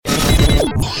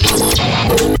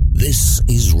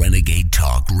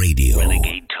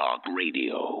Talk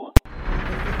Radio.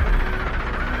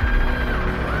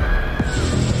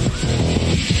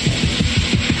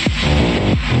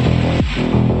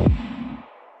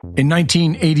 In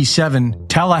 1987,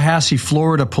 Tallahassee,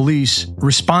 Florida police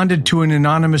responded to an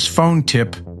anonymous phone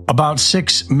tip about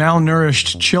 6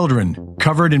 malnourished children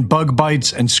covered in bug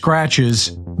bites and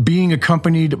scratches being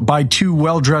accompanied by 2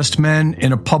 well-dressed men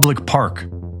in a public park.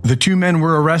 The 2 men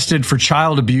were arrested for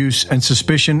child abuse and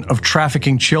suspicion of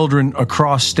trafficking children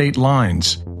across state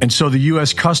lines. And so the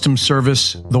U.S. Customs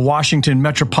Service, the Washington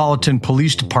Metropolitan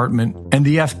Police Department, and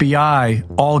the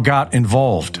FBI all got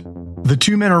involved. The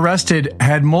 2 men arrested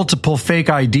had multiple fake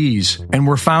IDs and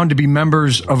were found to be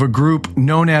members of a group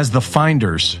known as the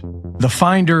Finders. The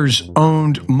Finders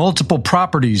owned multiple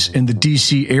properties in the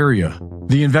D.C. area.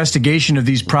 The investigation of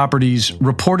these properties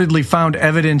reportedly found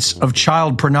evidence of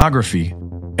child pornography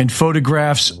and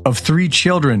photographs of 3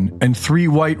 children and 3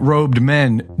 white-robed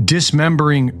men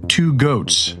dismembering 2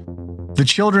 goats. The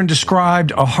children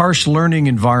described a harsh learning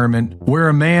environment where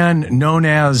a man known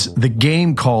as the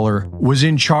game caller was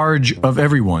in charge of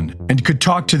everyone and could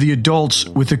talk to the adults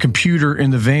with a computer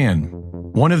in the van.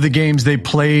 One of the games they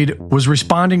played was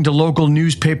responding to local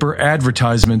newspaper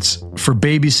advertisements for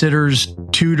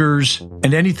babysitters, tutors,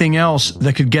 and anything else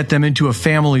that could get them into a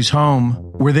family's home,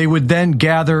 where they would then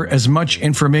gather as much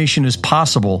information as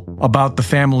possible about the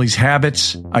family's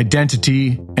habits,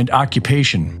 identity, and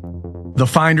occupation. The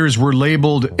Finders were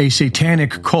labeled a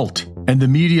satanic cult, and the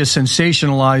media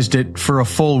sensationalized it for a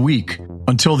full week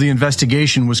until the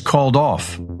investigation was called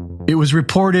off. It was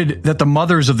reported that the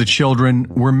mothers of the children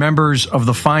were members of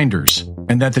the Finders,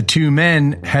 and that the 2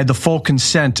 men had the full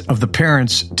consent of the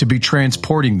parents to be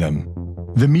transporting them.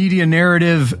 The media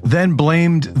narrative then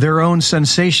blamed their own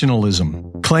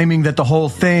sensationalism, claiming that the whole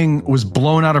thing was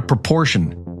blown out of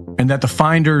proportion, and that the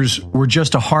Finders were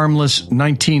just a harmless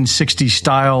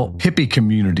 1960s-style hippie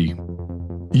community.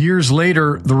 Years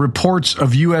later, the reports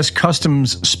of U.S.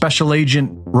 Customs Special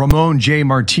Agent Ramon J.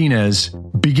 Martinez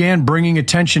began bringing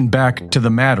attention back to the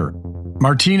matter.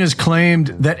 Martinez claimed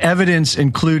that evidence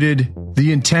included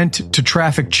the intent to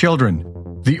traffic children,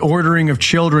 the ordering of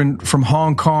children from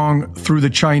Hong Kong through the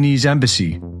Chinese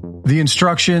embassy, the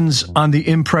instructions on the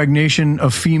impregnation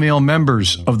of female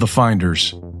members of the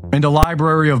Finders, and a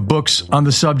library of books on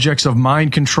the subjects of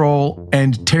mind control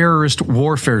and terrorist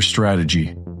warfare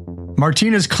strategy.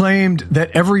 Martinez claimed that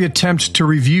every attempt to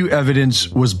review evidence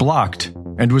was blocked,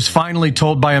 and was finally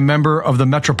told by a member of the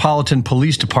Metropolitan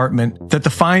Police Department that the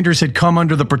Finders had come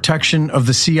under the protection of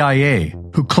the CIA,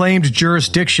 who claimed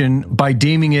jurisdiction by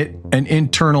deeming it an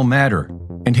internal matter,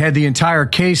 and had the entire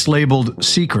case labeled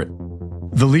secret.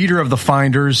 The leader of the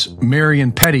Finders,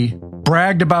 Marion Petty,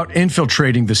 bragged about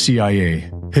infiltrating the CIA.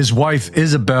 His wife,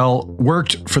 Isabel,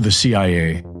 worked for the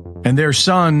CIA, and their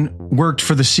son worked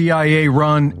for the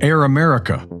CIA-run Air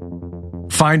America.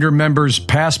 Finder members'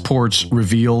 passports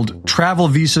revealed travel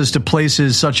visas to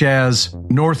places such as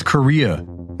North Korea,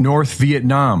 North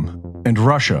Vietnam, and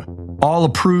Russia, all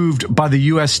approved by the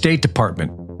U.S. State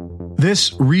Department.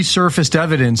 This resurfaced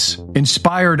evidence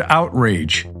inspired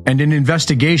outrage, and an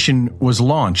investigation was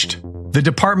launched. The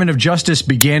Department of Justice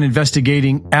began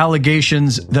investigating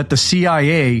allegations that the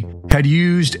CIA had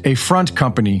used a front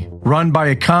company run by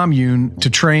a commune to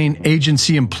train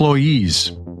agency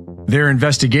employees. Their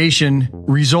investigation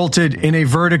resulted in a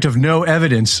verdict of no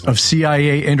evidence of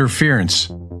CIA interference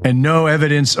and no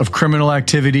evidence of criminal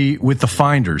activity with the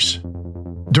Finders.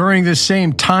 During this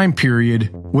same time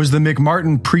period was the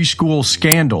McMartin preschool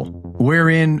scandal,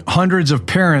 wherein hundreds of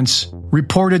parents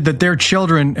reported that their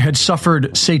children had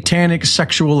suffered satanic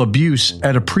sexual abuse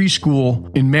at a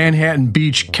preschool in Manhattan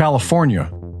Beach, California.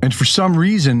 And for some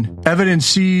reason, evidence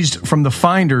seized from the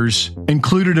Finders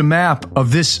included a map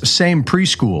of this same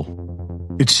preschool.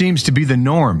 It seems to be the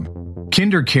norm.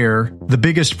 KinderCare, the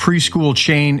biggest preschool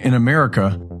chain in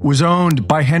America, was owned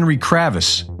by Henry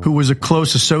Kravis, who was a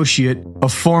close associate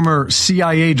of former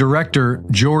CIA Director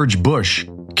George Bush.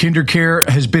 KinderCare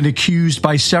has been accused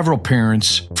by several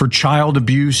parents for child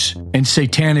abuse and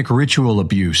satanic ritual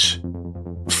abuse.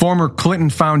 Former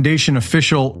Clinton Foundation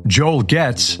official Joel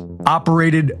Getz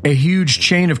operated a huge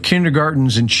chain of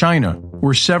kindergartens in China,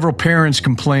 where several parents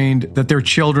complained that their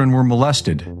children were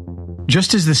molested.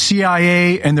 Just as the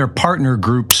CIA and their partner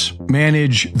groups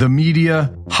manage the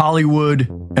media, Hollywood,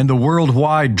 and the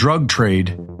worldwide drug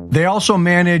trade, they also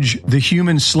manage the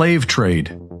human slave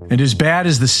trade. And as bad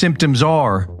as the symptoms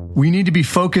are, we need to be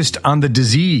focused on the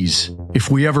disease if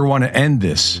we ever want to end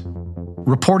this.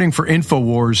 Reporting for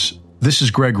InfoWars, this is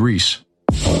Greg Reese.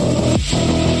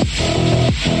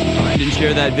 find and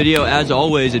share that video, as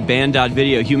always, at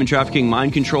band.video, human trafficking,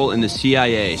 mind control, and the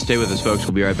CIA. Stay with us, folks.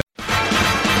 We'll be right back.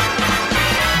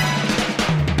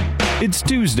 It's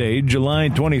Tuesday, July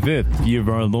 25th, year of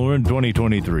our Lord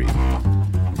 2023.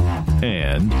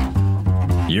 And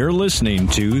you're listening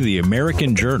to The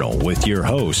American Journal with your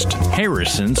host,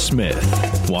 Harrison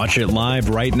Smith. Watch it live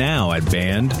right now at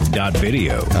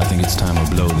band.video. I think it's time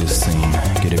to blow this scene.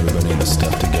 Get everybody in the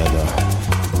stuff together.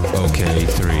 Okay,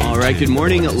 3. All right, good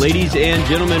morning, ladies and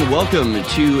gentlemen. Welcome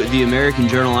to The American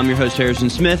Journal. I'm your host, Harrison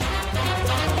Smith.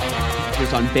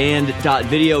 It's on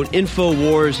band.video and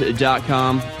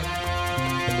Infowars.com.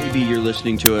 Maybe you're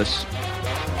listening to us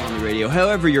on the radio.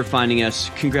 However you're finding us,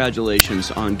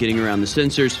 congratulations on getting around the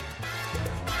censors.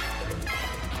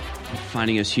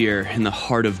 Finding us here in the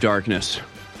heart of darkness,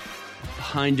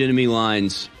 behind enemy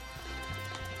lines,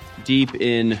 deep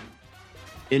in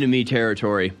enemy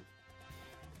territory.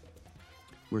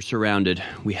 We're surrounded.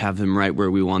 We have them right where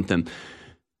we want them.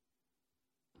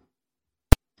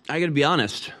 I gotta be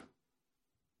honest,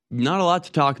 not a lot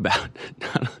to talk about.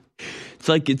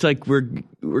 It's like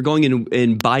we're going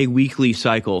in bi-weekly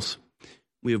cycles.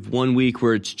 We have 1 week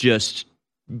where it's just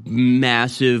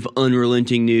massive,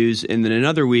 unrelenting news, and then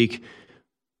another week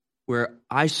where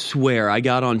I swear I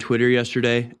got on Twitter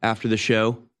yesterday after the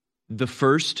show. The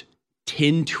first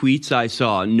 10 tweets I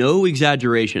saw, no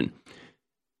exaggeration,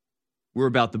 were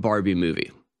about the Barbie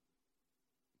movie.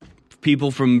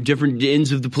 People from different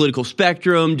ends of the political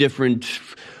spectrum, different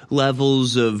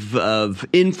levels of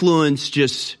influence,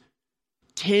 just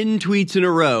 10 tweets in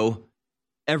a row,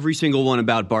 every single one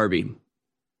about Barbie.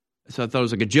 So I thought it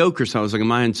was like a joke or something. I was like,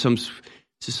 am I on some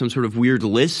sort of weird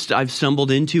list I've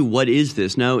stumbled into? What is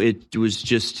this? No, it's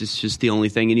just the only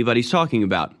thing anybody's talking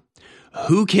about.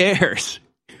 Who cares?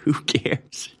 Who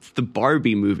cares? It's the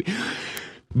Barbie movie.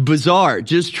 Bizarre,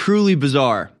 just truly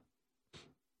bizarre.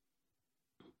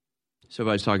 So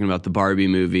everybody's talking about the Barbie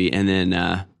movie, and then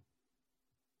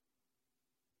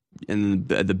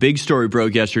the big story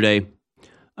broke yesterday.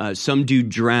 Some dude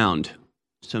drowned.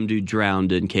 Some dude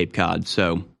drowned in Cape Cod.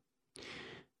 So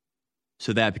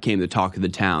that became the talk of the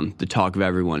town, the talk of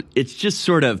everyone. It's just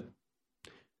sort of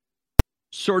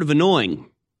annoying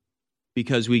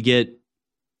because we get,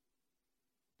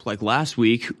 like last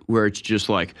week, where it's just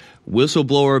like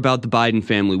whistleblower about the Biden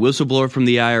family, whistleblower from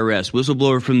the IRS,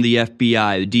 whistleblower from the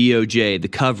FBI, the DOJ, the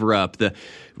cover-up, the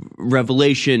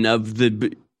revelation of the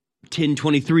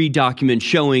 1023 document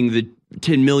showing the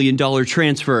 $10 million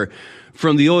transfer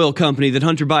from the oil company that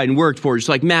Hunter Biden worked for, just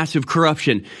like massive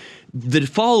corruption. The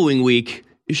following week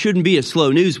shouldn't be a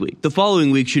slow news week. The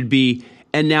following week should be,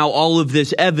 and now all of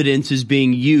this evidence is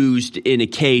being used in a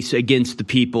case against the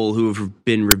people who have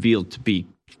been revealed to be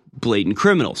blatant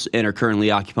criminals and are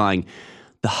currently occupying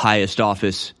the highest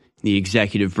office in the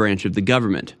executive branch of the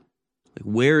government.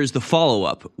 Where is the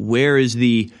follow-up? Where is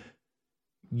the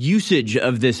usage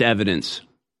of this evidence?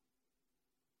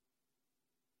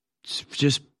 It's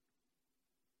just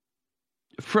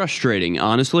frustrating,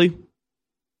 honestly.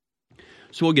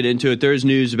 So we'll get into it. There's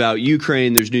news about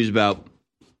Ukraine. There's news out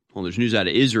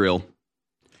of Israel.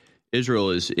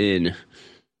 Israel is in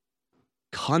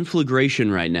conflagration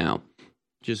right now.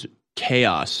 Just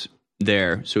chaos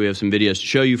there. So we have some videos to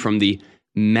show you from the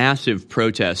massive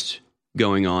protests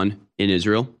going on in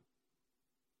Israel.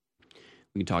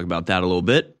 We can talk about that a little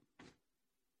bit.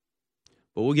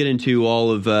 But we'll get into all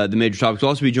of the major topics. We'll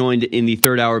also be joined in the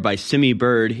third hour by Simi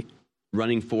Bird,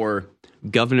 running for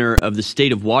governor of the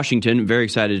state of Washington. Very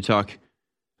excited to talk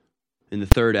in the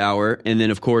third hour. And then,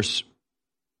 of course,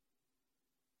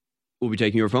 we'll be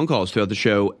taking your phone calls throughout the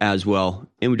show as well.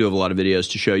 And we do have a lot of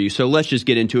videos to show you. So let's just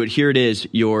get into it. Here it is,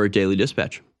 your Daily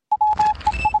Dispatch.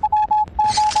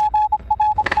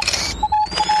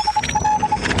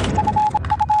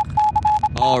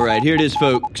 All right, here it is,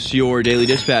 folks, your Daily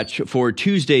Dispatch for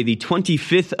Tuesday, the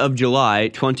 25th of July,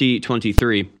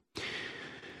 2023.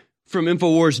 From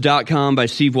Infowars.com by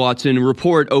Steve Watson,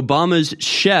 report Obama's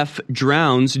chef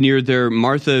drowns near their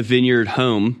Martha Vineyard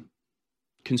home.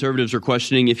 Conservatives are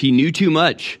questioning if he knew too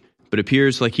much, but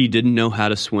appears like he didn't know how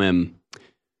to swim.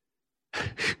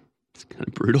 It's kind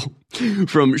of brutal.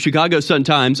 From Chicago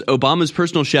Sun-Times, Obama's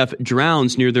personal chef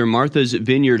drowns near their Martha's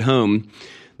Vineyard home.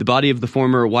 The body of the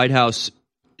former White House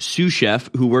sous chef,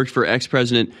 who worked for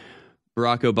ex-President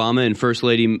Barack Obama and First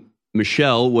Lady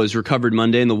Michelle, was recovered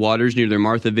Monday in the waters near their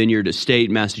Martha Vineyard estate,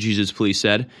 Massachusetts police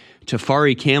said.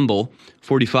 Tafari Campbell,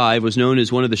 45, was known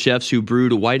as one of the chefs who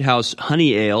brewed a White House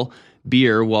honey ale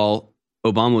beer while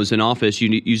Obama was in office,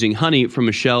 using honey from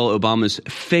Michelle Obama's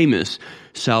famous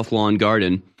South Lawn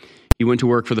garden. He went to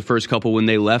work for the first couple when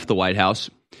they left the White House.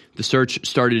 The search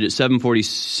started at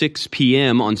 7:46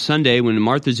 p.m. on Sunday when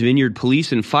Martha's Vineyard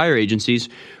police and fire agencies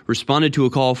responded to a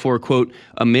call for, quote,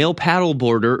 a male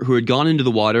paddleboarder who had gone into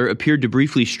the water, appeared to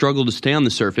briefly struggle to stay on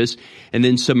the surface, and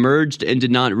then submerged and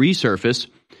did not resurface.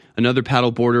 Another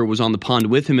paddleboarder was on the pond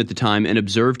with him at the time and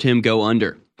observed him go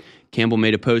under. Campbell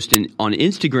made a post on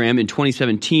Instagram in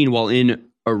 2017 while in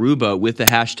Aruba with the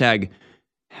hashtag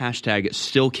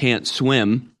still can't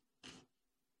swim.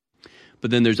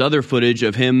 But then there's other footage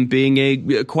of him being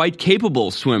a quite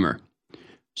capable swimmer.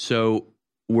 So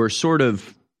we're sort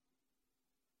of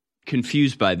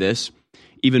confused by this.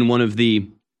 Even one of the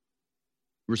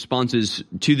responses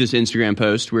to this Instagram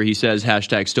post where he says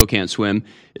hashtag still can't swim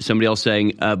is somebody else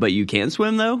saying, but you can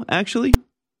swim though, actually?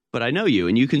 But I know you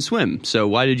and you can swim. So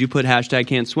why did you put hashtag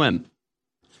can't swim?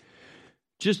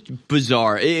 Just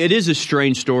bizarre. It is a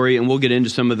strange story, and we'll get into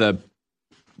some of the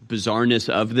bizarreness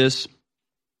of this.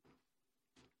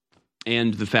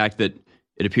 And the fact that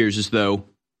it appears as though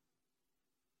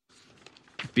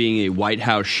being a White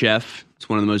House chef is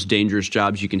one of the most dangerous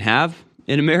jobs you can have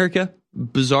in America,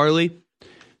 bizarrely.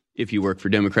 If you work for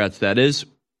Democrats, that is.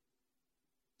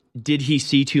 Did he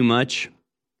see too much?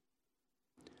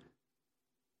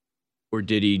 Or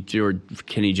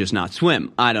can he just not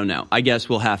swim? I don't know. I guess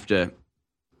we'll have to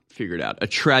figure it out. A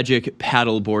tragic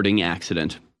paddleboarding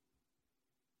accident.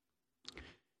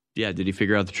 Yeah, did he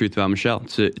figure out the truth about Michelle?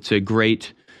 It's a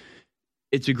great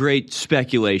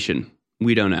speculation.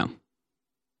 We don't know.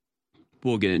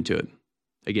 We'll get into it.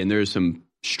 Again, there is some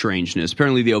strangeness.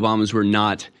 Apparently, the Obamas were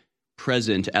not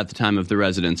present at the time of the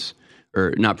residence,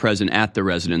 or not present at the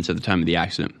residence at the time of the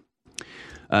accident.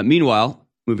 Meanwhile,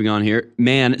 moving on here,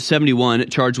 man 71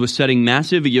 charged with setting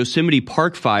massive Yosemite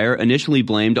Park fire initially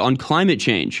blamed on climate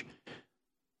change.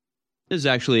 This is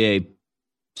actually a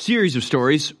series of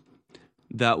stories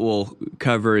that we'll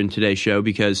cover in today's show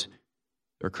because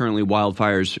there are currently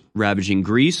wildfires ravaging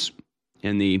Greece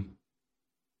and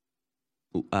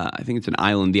I think it's an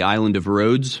island, the island of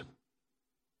Rhodes.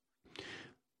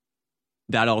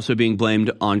 That also being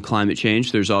blamed on climate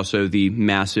change. There's also the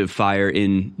massive fire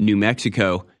in New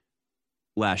Mexico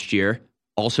last year,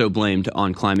 also blamed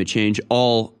on climate change.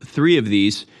 All three of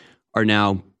these are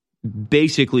now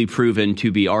basically proven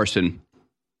to be arson.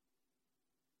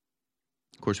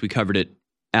 Of course, we covered it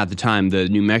at the time, the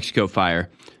New Mexico fire,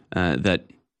 that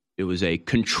it was a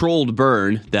controlled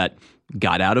burn that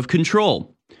got out of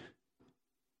control.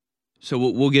 So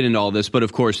we'll get into all this, but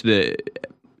of course,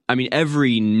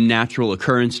 every natural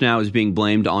occurrence now is being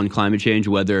blamed on climate change,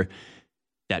 whether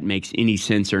that makes any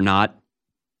sense or not.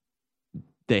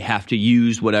 They have to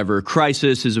use whatever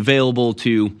crisis is available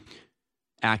to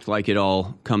act like it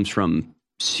all comes from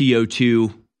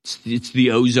CO2. It's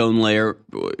the ozone layer,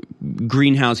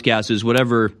 greenhouse gases,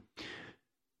 whatever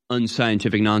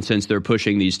unscientific nonsense they're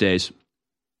pushing these days.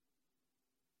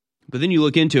 But then you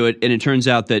look into it, and it turns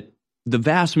out that the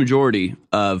vast majority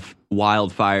of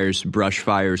wildfires, brush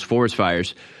fires, forest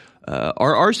fires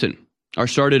are arson, are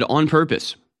started on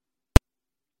purpose.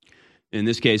 In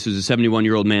this case, it was a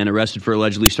 71-year-old man arrested for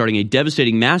allegedly starting a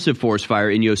devastating massive forest fire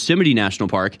in Yosemite National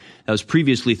Park that was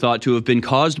previously thought to have been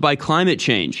caused by climate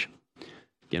change.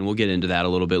 Again, we'll get into that a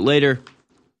little bit later.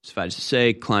 Suffice to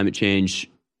say, climate change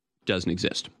doesn't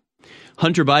exist.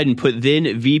 Hunter Biden put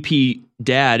then VP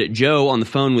dad Joe on the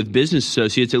phone with business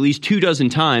associates at least 24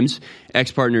 times,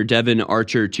 ex-partner Devin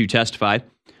Archer to testify.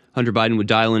 Hunter Biden would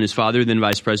dial in his father, then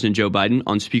Vice President Joe Biden,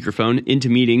 on speakerphone into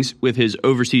meetings with his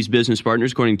overseas business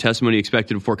partners, according to testimony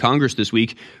expected before Congress this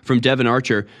week from Devin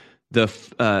Archer, the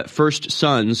first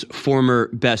son's former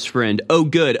best friend. Oh,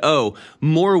 good. Oh,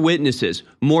 more witnesses,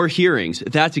 more hearings.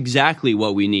 That's exactly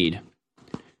what we need.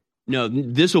 No,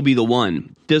 this will be the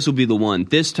one. This will be the one.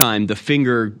 This time, the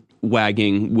finger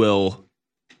wagging will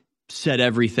set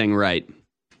everything right.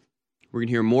 We're going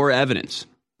to hear more evidence.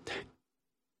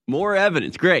 More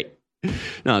evidence. Great.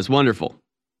 No, it's wonderful.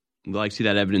 We'd like to see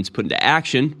that evidence put into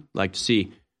action. We'd like to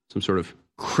see some sort of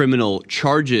criminal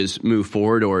charges move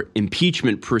forward or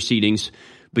impeachment proceedings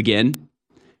begin.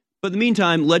 But in the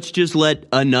meantime, let's just let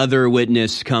another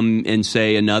witness come and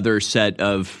say another set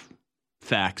of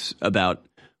facts about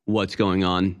what's going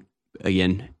on.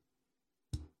 Again,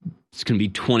 it's going to be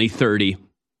 2030.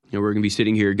 We're going to be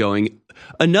sitting here going,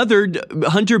 another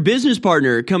Hunter business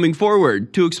partner coming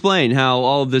forward to explain how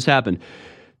all of this happened.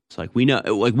 It's like, we know,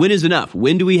 like, when is enough?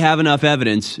 When do we have enough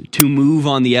evidence to move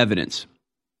on the evidence?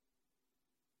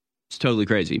 It's totally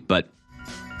crazy, but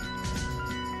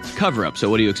it's a cover-up, so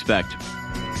what do you expect?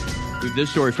 We have this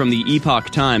story from the Epoch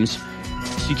Times.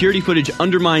 Security footage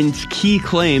undermines key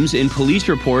claims in police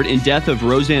report in death of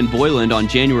Roseanne Boyland on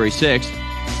January 6th.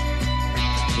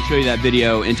 We'll show you that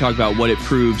video and talk about what it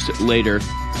proves later.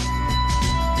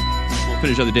 We'll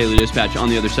finish up the Daily Dispatch on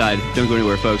the other side. Don't go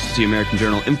anywhere, folks. It's the American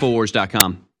Journal,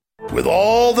 Infowars.com. With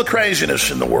all the craziness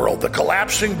in the world, the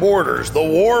collapsing borders, the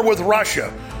war with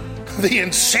Russia, the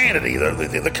insanity,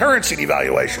 the currency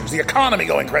devaluations, the economy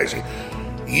going crazy,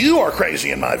 you are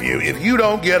crazy, in my view, if you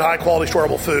don't get high-quality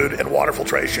storable food and water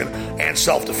filtration and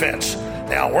self-defense.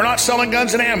 Now, we're not selling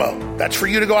guns and ammo. That's for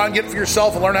you to go out and get for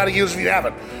yourself and learn how to use if you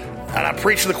haven't. And I'm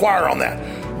preaching to the choir on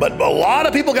that. But a lot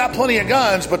of people got plenty of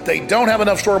guns, but they don't have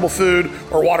enough storable food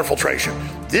or water filtration.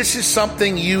 This is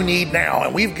something you need now,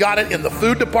 and we've got it in the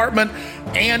food department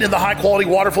and in the high-quality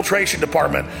water filtration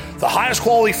department. The highest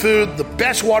quality food, the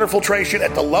best water filtration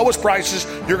at the lowest prices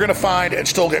you're going to find and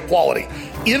still get quality.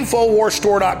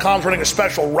 InfoWarsStore.com is running a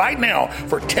special right now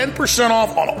for 10%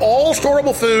 off on all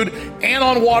storable food and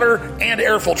on water and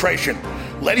air filtration.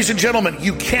 Ladies and gentlemen,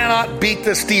 you cannot beat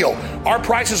this deal. Our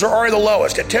prices are already the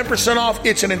lowest. At 10% off,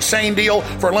 it's an insane deal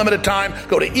for a limited time.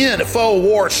 Go to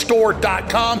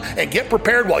InfoWarsStore.com and get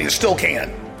prepared while you still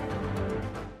can.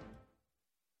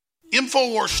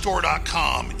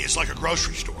 InfoWarsStore.com is like a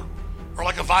grocery store or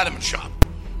like a vitamin shop.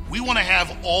 We want to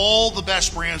have all the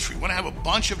best brands for you. We want to have a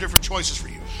bunch of different choices for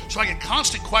you. So I get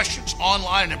constant questions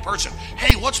online and in person.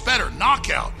 Hey, what's better?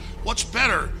 Knockout. What's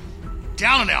better?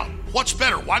 Down and Out. What's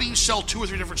better? Why do you sell 2 or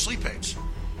 3 different sleep aids?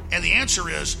 And the answer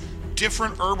is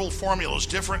different herbal formulas,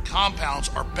 different compounds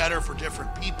are better for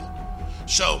different people.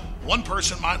 So one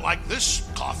person might like this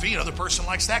coffee, another person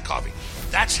likes that coffee.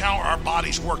 That's how our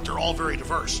bodies work. They're all very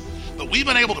diverse. But we've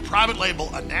been able to private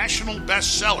label a national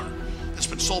bestseller that's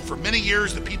been sold for many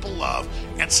years that people love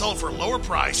and sell it for a lower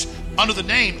price under the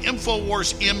name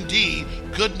InfoWars MD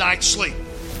Good Night Sleep.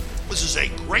 This is a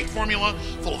great formula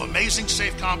full of amazing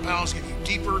safe compounds, give you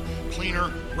deeper,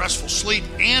 cleaner, restful sleep,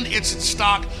 and it's in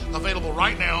stock, available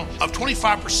right now, of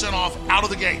 25% off out of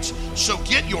the gates. So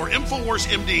get your InfoWars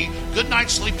MD Good Night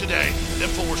Sleep today at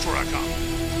InfoWarsStore.com.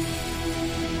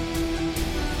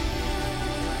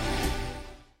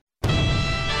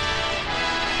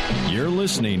 You're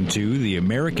listening to The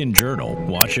American Journal.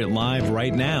 Watch it live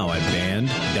right now at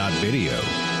band.video.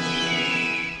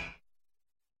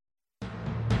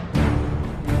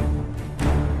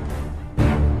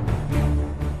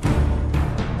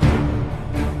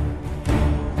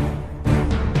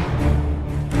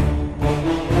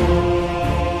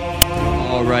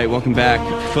 All right, welcome back,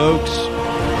 folks.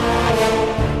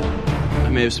 I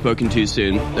may have spoken too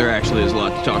soon. There actually is a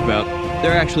lot to talk about.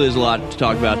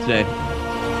 Today.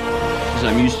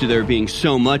 I'm used to there being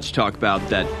so much to talk about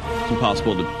that it's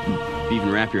impossible to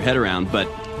even wrap your head around, but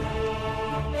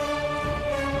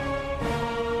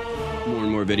more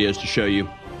and more videos to show you.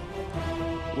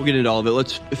 We'll get into all of it.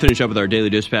 Let's finish up with our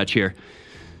Daily Dispatch here.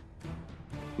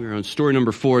 We're on story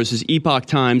number 4. This is Epoch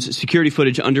Times. Security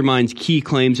footage undermines key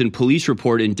claims in police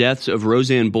report in deaths of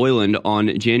Roseanne Boyland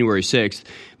on January 6th.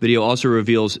 Video also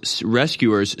reveals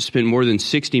rescuers spent more than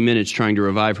 60 minutes trying to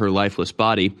revive her lifeless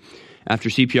body. After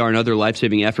CPR and other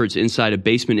life-saving efforts inside a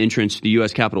basement entrance to the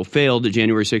U.S. Capitol failed, the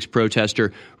January 6th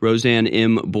protester Roseanne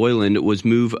M. Boyland was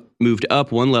moved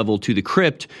up one level to the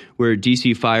crypt, where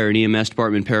D.C. Fire and EMS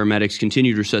Department paramedics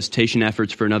continued resuscitation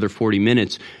efforts for another 40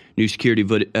 minutes, new security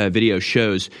video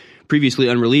shows. Previously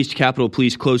unreleased Capitol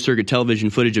Police closed-circuit television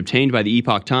footage obtained by the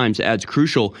Epoch Times adds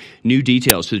crucial new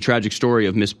details to the tragic story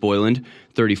of Miss Boyland,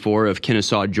 34, of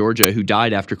Kennesaw, Georgia, who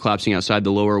died after collapsing outside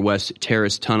the Lower West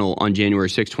Terrace Tunnel on January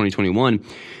 6, 2021.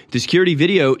 The security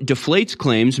video deflates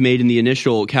claims made in the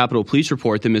initial Capitol Police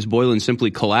report that Miss Boyland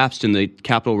simply collapsed in the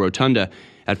Capitol Rotunda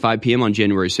at 5 p.m. on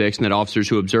January 6th, and that officers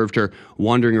who observed her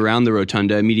wandering around the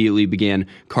rotunda immediately began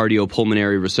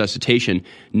cardiopulmonary resuscitation.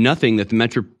 Nothing that the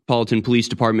Metropolitan Police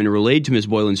Department relayed to Ms.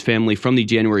 Boyland's family from the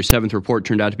January 7th report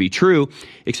turned out to be true,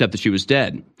 except that she was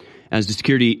dead. As the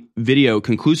security video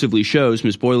conclusively shows,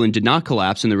 Ms. Boyland did not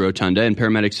collapse in the rotunda, and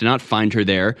paramedics did not find her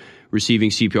there, receiving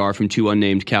CPR from 2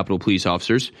 unnamed Capitol Police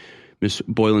officers. Ms.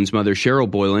 Boyland's mother, Cheryl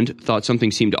Boyland, thought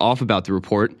something seemed off about the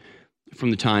report from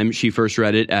the time she first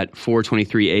read it at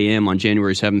 4:23 a.m. on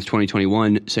January 7th,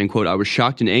 2021, saying, quote, "I was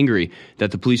shocked and angry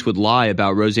that the police would lie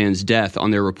about Roseanne's death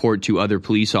on their report to other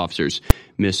police officers,"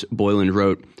 Ms. Boyland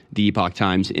wrote the Epoch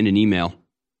Times in an email.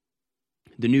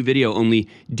 The new video only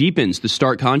deepens the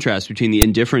stark contrast between the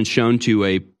indifference shown to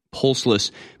a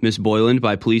pulseless Miss Boyland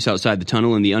by police outside the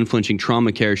tunnel and the unflinching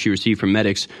trauma care she received from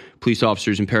medics, police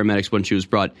officers, and paramedics when she was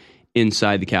brought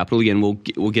inside the Capitol. Again,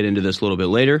 we'll get into this a little bit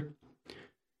later.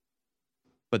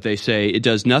 But they say it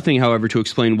does nothing, however, to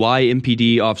explain why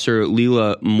MPD officer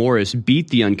Leila Morris beat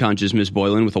the unconscious Miss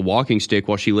Boyland with a walking stick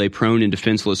while she lay prone and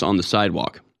defenseless on the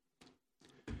sidewalk.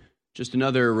 Just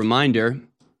another reminder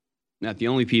that the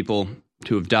only people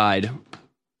to have died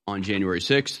on January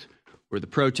 6th were the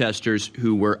protesters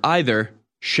who were either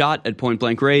shot at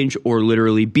point-blank range or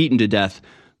literally beaten to death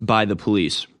by the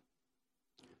police.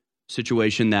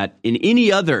 Situation that in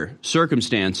any other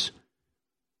circumstance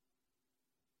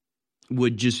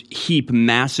would just heap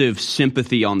massive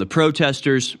sympathy on the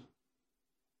protesters.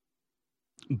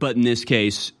 But in this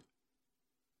case,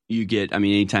 you get,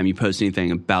 anytime you post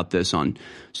anything about this on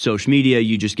social media,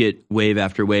 you just get wave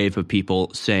after wave of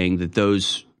people saying that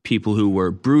those people who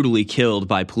were brutally killed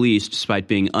by police, despite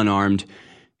being unarmed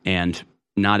and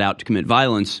not out to commit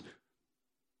violence,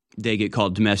 they get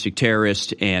called domestic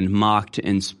terrorists and mocked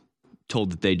and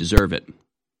told that they deserve it.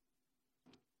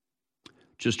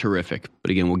 Just horrific.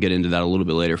 But again, we'll get into that a little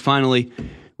bit later. Finally,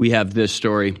 we have this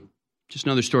story. Just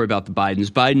another story about the Bidens.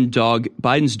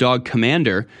 Biden's dog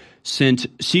Commander sent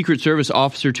Secret Service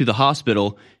officer to the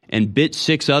hospital and bit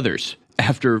 6 others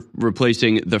after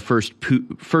replacing the first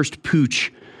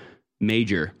pooch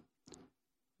Major.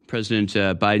 President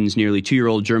Biden's nearly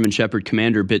 2-year-old German Shepherd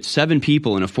Commander bit 7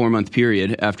 people in a 4-month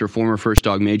period after former first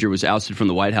dog Major was ousted from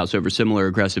the White House over similar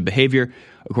aggressive behavior,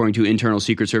 according to internal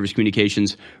Secret Service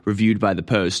communications reviewed by the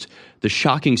Post. The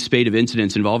shocking spate of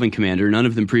incidents involving Commander, none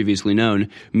of them previously known,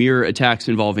 mirror attacks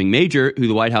involving Major, who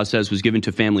the White House says was given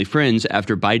to family friends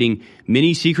after biting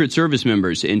many Secret Service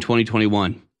members in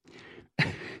 2021.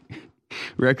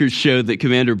 Records showed that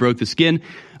Commander broke the skin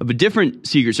of a different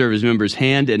Secret Service member's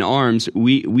hand and arms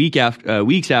weeks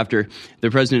after the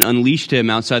president unleashed him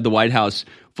outside the White House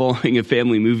following a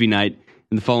family movie night.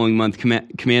 In the following month,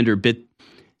 Commander bit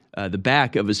the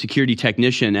back of a security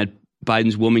technician at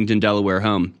Biden's Wilmington, Delaware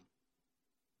home.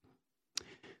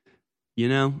 You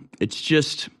know, it's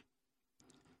just,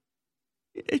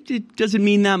 it doesn't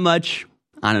mean that much.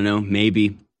 I don't know,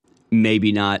 maybe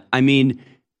not. I mean,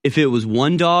 if it was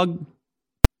one dog,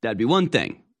 that'd be one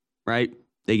thing, right?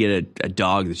 They get a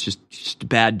dog that's just a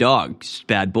bad dog, just a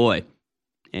bad boy,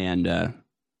 and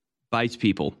bites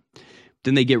people.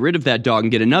 Then they get rid of that dog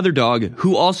and get another dog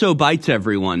who also bites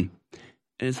everyone.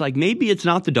 And it's like, maybe it's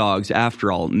not the dogs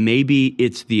after all. Maybe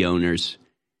it's the owners.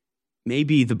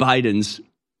 Maybe the Bidens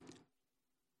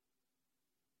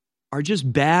are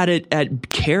just bad at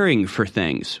caring for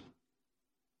things.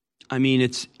 I mean,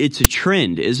 it's a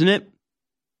trend, isn't it?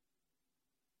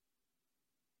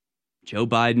 Joe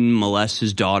Biden molests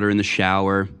his daughter in the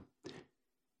shower, and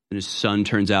his son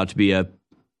turns out to be a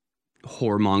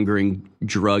whoremongering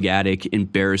drug addict,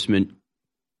 embarrassment,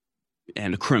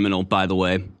 and a criminal, by the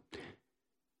way. And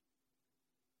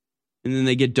then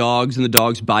they get dogs, and the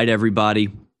dogs bite everybody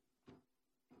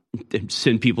and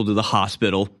send people to the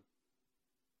hospital.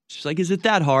 It's just like, is it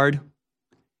that hard?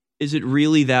 Is it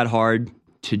really that hard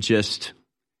to just,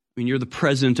 you're the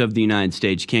president of the United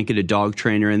States. You can't get a dog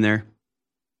trainer in there.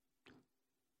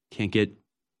 Can't get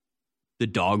the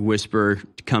dog whisperer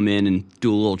to come in and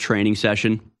do a little training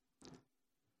session.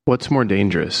 What's more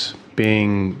dangerous,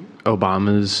 being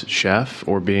Obama's chef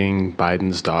or being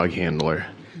Biden's dog handler?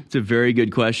 It's a very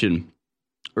good question.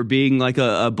 Or being like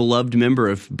a beloved member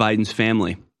of Biden's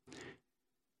family.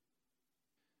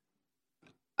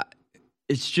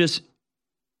 It's just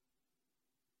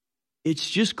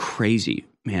crazy,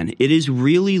 man. It is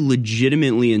really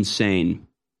legitimately insane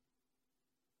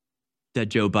that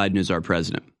Joe Biden is our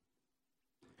president.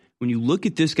 When you look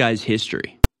at this guy's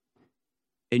history,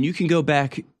 and you can go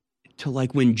back to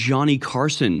like when Johnny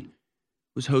Carson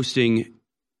was hosting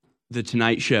The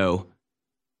Tonight Show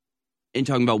and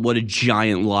talking about what a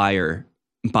giant liar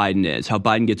Biden is, how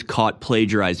Biden gets caught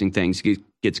plagiarizing things,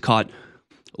 gets caught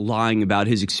lying about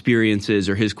his experiences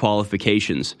or his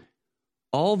qualifications,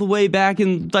 all the way back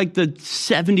in like the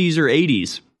 70s or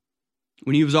 80s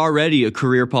when he was already a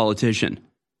career politician.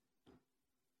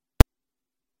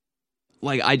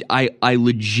 Like, I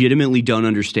legitimately don't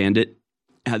understand it,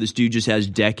 how this dude just has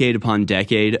decade upon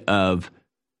decade of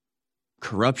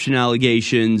corruption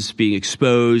allegations, being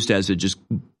exposed as a just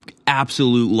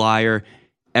absolute liar.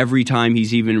 Every time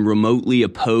he's even remotely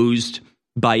opposed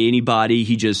by anybody,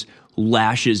 he just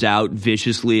lashes out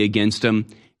viciously against them,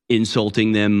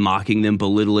 insulting them, mocking them,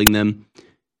 belittling them.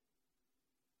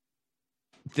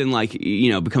 Then,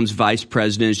 becomes vice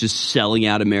president, is just selling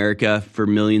out America for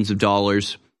millions of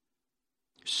dollars,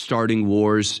 starting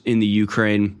wars in the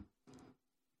Ukraine.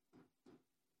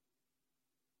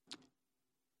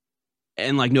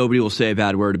 And nobody will say a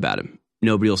bad word about him.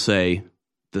 Nobody will say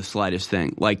the slightest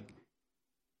thing.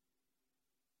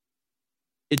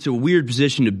 It's a weird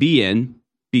position to be in,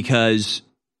 because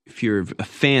if you're a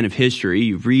fan of history,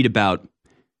 you read about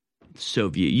the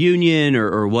Soviet Union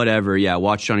or whatever. Yeah,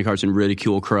 watch Johnny Carson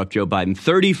ridicule corrupt Joe Biden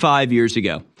 35 years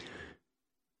ago.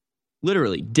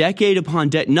 Literally, decade upon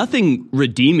decade, nothing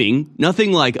redeeming,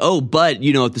 nothing like, oh, but,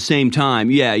 at the same time,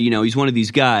 yeah, he's one of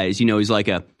these guys, he's like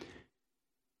a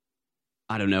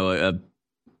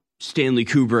Stanley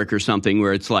Kubrick or something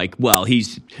where it's like, well,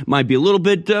 might be a little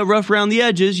bit rough around the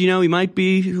edges, he might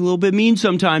be a little bit mean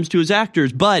sometimes to his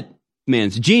actors, but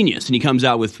man's a genius, and he comes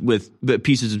out with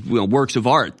pieces of works of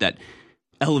art that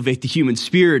elevate the human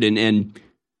spirit and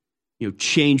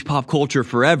change pop culture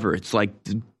forever. It's like,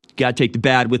 got to take the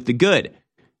bad with the good.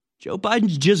 Joe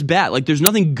Biden's just bad. Like, there's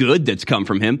nothing good that's come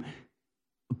from him.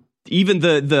 Even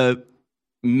the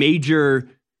major,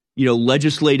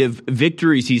 legislative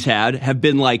victories he's had have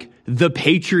been like the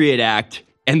Patriot Act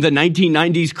and the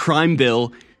 1990s crime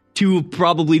bill, two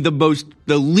probably the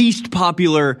least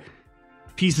popular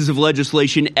pieces of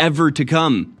legislation ever to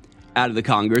come out of the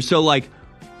Congress. So, like,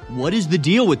 what is the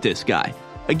deal with this guy?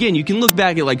 Again, you can look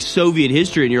back at like Soviet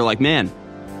history and you're like, man,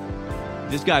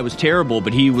 this guy was terrible,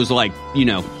 but he was like,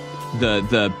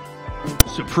 the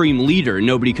supreme leader.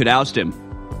 Nobody could oust him.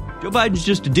 Joe Biden's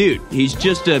just a dude. He's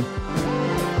just a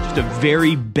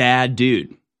very bad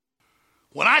dude.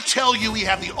 When I tell you we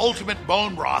have the ultimate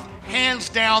bone broth, hands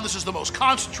down, this is the most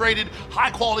concentrated,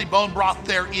 high-quality bone broth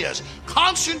there is.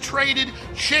 Concentrated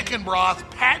chicken broth,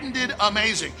 patented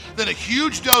amazing. Then a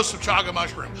huge dose of chaga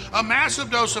mushroom, a massive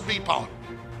dose of beet pollen,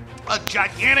 a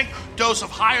gigantic dose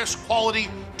of highest quality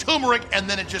turmeric, and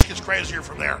then it just gets crazier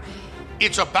from there.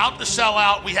 It's about to sell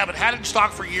out. We haven't had it in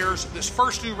stock for years. This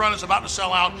first new run is about to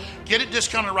sell out. Get it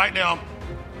discounted right now.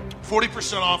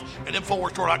 40% off at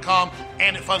InfoWarsStore.com,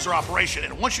 and it funds their operation.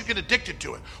 And once you get addicted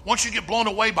to it, once you get blown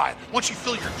away by it, once you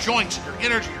feel your joints, your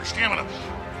energy, your stamina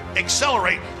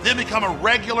accelerate, then become a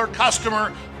regular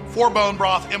customer for Bone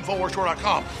Broth,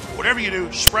 InfoWarsStore.com. Whatever you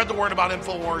do, spread the word about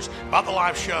InfoWars, about the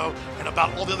live show, and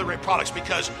about all the other great products,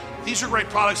 because these are great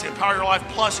products. They empower your life,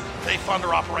 plus they fund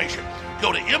their operation.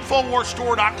 Go to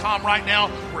InfoWarsStore.com right now.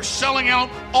 We're selling out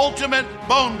Ultimate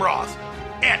Bone Broth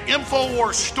at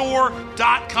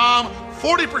InfoWarsStore.com.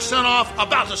 40% off,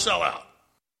 about to sell out.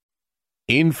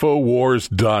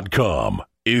 InfoWars.com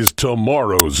is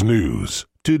tomorrow's news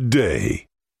today.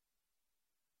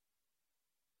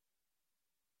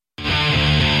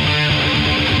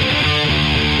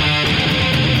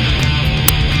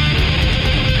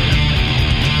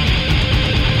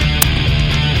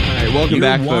 Welcome You're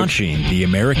back, folks. Watching The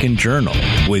American Journal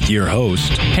with your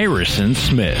host, Harrison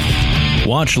Smith.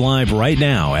 Watch live right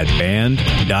now at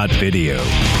band.video.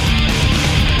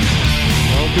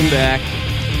 Welcome back.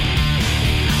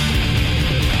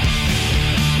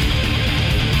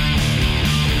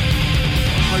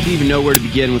 Hard to even know where to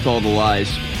begin with all the lies.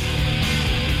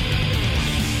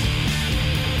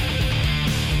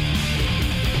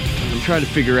 I'm trying to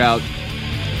figure out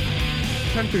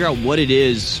what it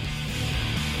is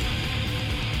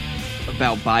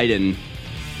about Biden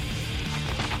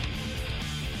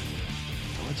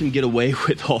lets him get away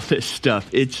with all this stuff.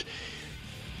 It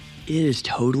is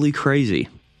totally crazy.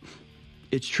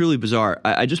 It's truly bizarre.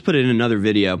 I just put it in another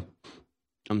video.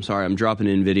 I'm sorry, I'm dropping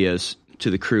in videos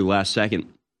to the crew last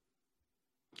second.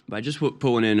 But I just put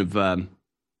one in of,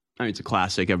 it's a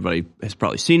classic. Everybody has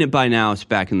probably seen it by now. It's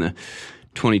back in the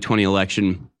 2020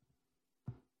 election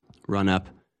run-up.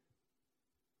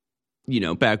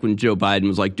 Back when Joe Biden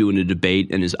was like doing a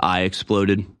debate and his eye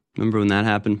exploded. Remember when that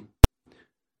happened?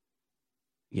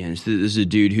 Yeah, this is a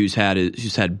dude who's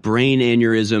had brain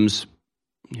aneurysms,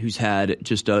 who's had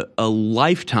just a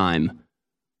lifetime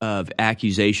of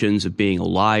accusations of being a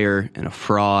liar and a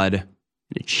fraud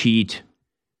and a cheat.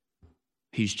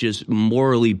 He's just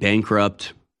morally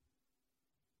bankrupt,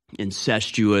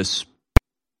 incestuous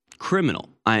criminal.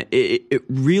 It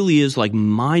really is like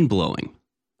mind-blowing.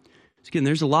 Again,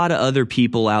 there's a lot of other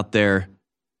people out there.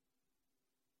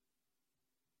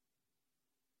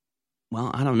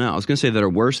 Well, I don't know. I was going to say that are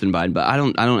worse than Biden, but I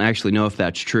don't actually know if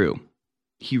that's true.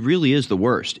 He really is the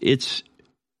worst. It's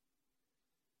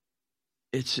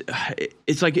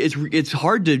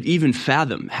hard to even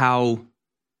fathom how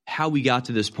we got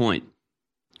to this point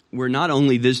where not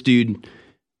only this dude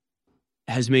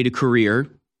has made a career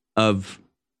of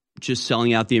just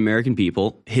selling out the American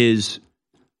people, his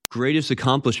greatest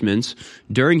accomplishments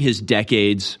during his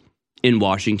decades in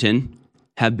Washington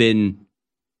have been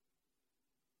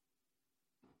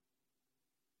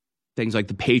things like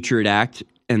the Patriot Act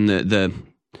and the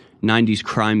 90s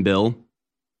crime bill,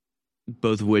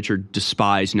 both of which are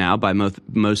despised now by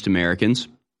most Americans.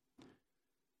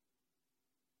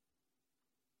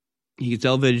 He gets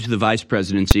elevated to the vice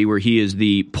presidency, where he is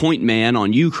the point man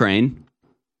on Ukraine,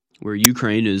 where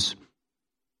Ukraine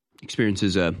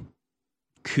experiences a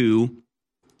coup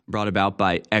brought about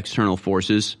by external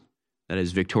forces, that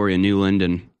is Victoria Nuland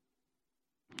and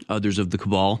others of the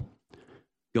cabal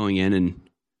going in and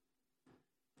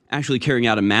actually carrying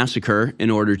out a massacre in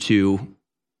order to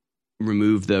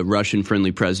remove the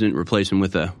Russian-friendly president, replace him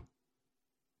with a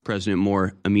president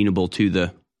more amenable to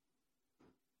the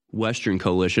Western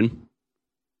coalition.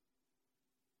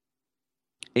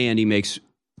 And he makes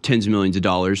tens of millions of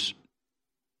dollars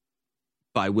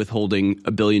by withholding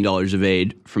 $1 billion of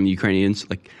aid from the Ukrainians.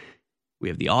 Like, we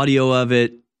have the audio of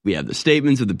it. We have the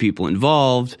statements of the people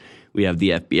involved. We have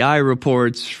the FBI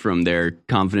reports from their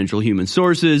confidential human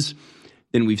sources.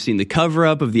 Then we've seen the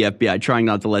cover-up of the FBI trying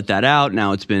not to let that out.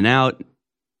 Now it's been out.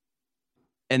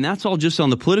 And that's all just on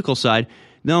the political side.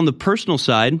 Then on the personal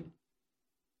side,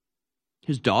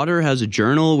 his daughter has a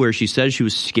journal where she says she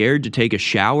was scared to take a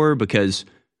shower because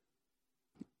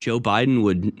Joe Biden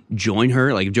would join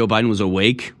her. Like, if Joe Biden was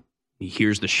awake, he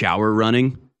hears the shower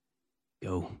running,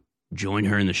 go join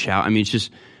her in the shower. I mean, it's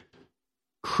just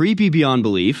creepy beyond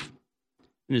belief.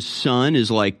 And his son is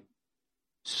like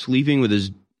sleeping with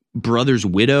his brother's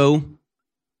widow.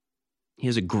 He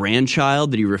has a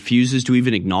grandchild that he refuses to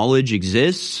even acknowledge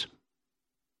exists.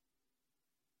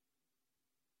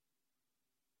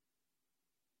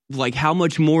 Like, how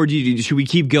much more should we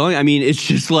keep going? I mean, it's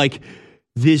just like,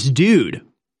 this dude,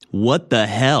 what the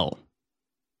hell?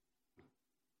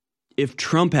 If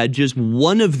Trump had just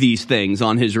one of these things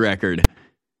on his record,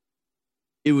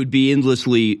 it would be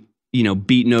endlessly,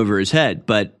 beaten over his head.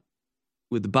 But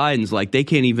with the Bidens, like, they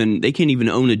can't even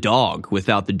own a dog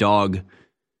without the dog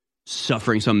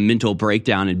suffering some mental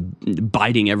breakdown and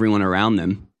biting everyone around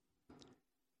them.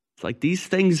 It's like, these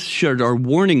things are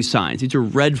warning signs. These are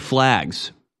red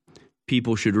flags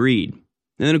people should read.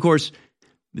 And then, of course,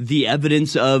 the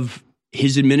evidence of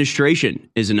his administration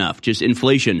is enough. Just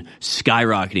inflation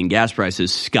skyrocketing, gas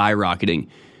prices skyrocketing,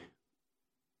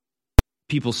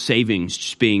 people's savings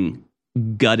just being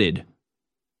gutted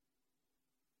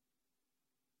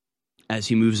as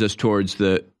he moves us towards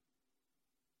the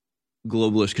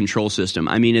globalist control system.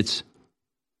 I mean, it's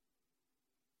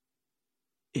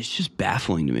just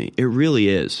baffling to me. It really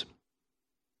is.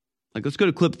 Like, let's go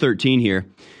to clip 13 here.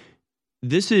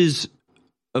 This is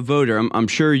a voter. I'm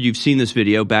sure you've seen this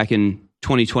video back in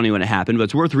 2020 when it happened, but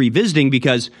it's worth revisiting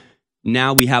because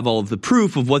now we have all of the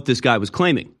proof of what this guy was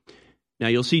claiming. Now,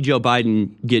 you'll see Joe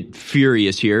Biden get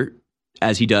furious here,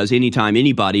 as he does anytime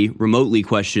anybody remotely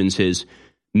questions his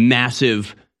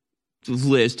massive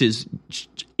list, his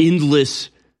endless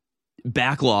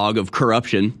backlog of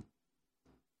corruption.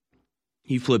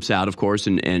 He flips out, of course,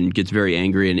 and gets very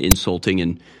angry and insulting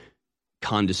and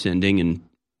condescending and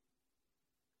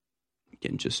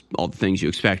just all the things you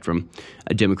expect from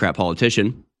a Democrat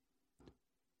politician.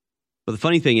 But the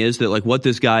funny thing is that, like, what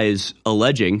this guy is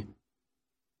alleging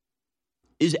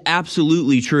is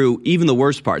absolutely true, even the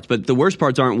worst parts. But the worst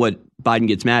parts aren't what Biden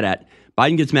gets mad at.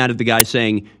 Biden gets mad at the guy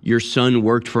saying your son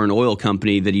worked for an oil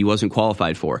company that he wasn't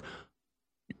qualified for.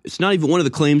 It's not even one of the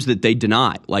claims that they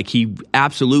deny. Like, he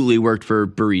absolutely worked for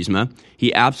Burisma.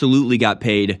 He absolutely got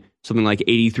paid something like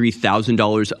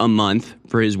 $83,000 a month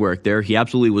for his work there. He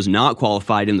absolutely was not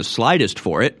qualified in the slightest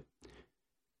for it.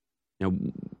 Now,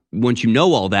 once you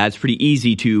know all that, it's pretty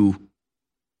easy to,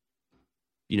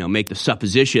 make the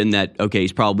supposition that, okay,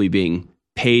 he's probably being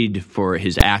paid for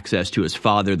his access to his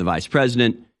father, the vice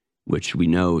president, which we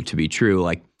know to be true.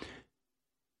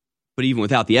 But even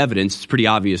without the evidence, it's pretty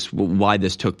obvious why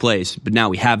this took place. But now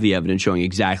we have the evidence showing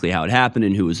exactly how it happened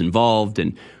and who was involved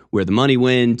and where the money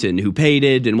went and who paid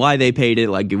it and why they paid it.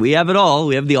 Like, we have it all.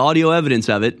 We have the audio evidence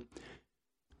of it.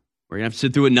 We're going to have to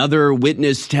sit through another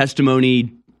witness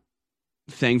testimony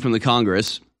thing from the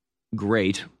Congress.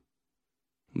 Great.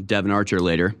 Devin Archer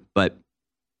later. But,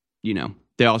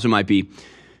 they also might be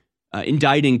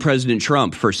indicting President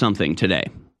Trump for something today.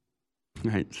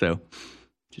 All right, so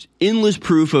just endless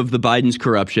proof of the Biden's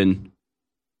corruption,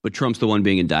 but Trump's the one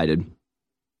being indicted.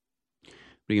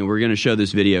 But again, we're going to show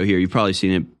this video here. You've probably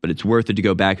seen it, but it's worth it to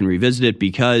go back and revisit it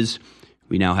because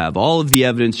we now have all of the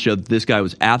evidence to show that this guy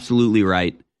was absolutely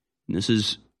right. And this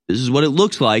is what it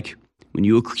looks like when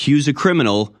you accuse a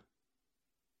criminal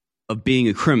of being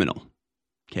a criminal.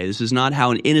 Okay, this is not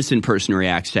how an innocent person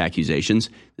reacts to accusations.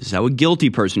 This is how a guilty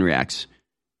person reacts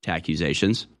to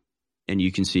accusations. And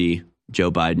you can see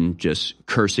Joe Biden just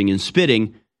cursing and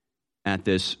spitting at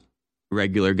this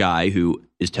regular guy who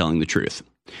is telling the truth.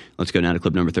 Let's go now to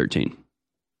clip number 13.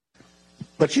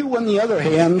 But you, on the other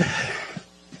hand,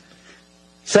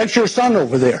 sent your son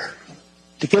over there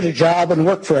to get a job and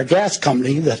work for a gas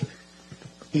company that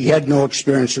he had no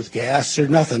experience with gas or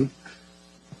nothing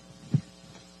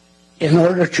in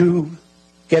order to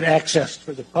get access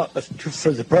for the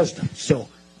president. So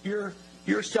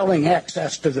you're selling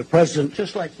access to the president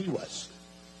just like he was.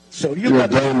 So You're a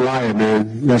damn liar,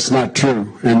 man. That's not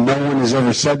true. And no one has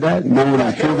ever said that? No one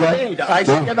has proved that? I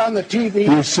see it on the TV.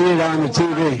 You see it on the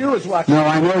TV? No,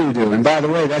 I know you do. And by the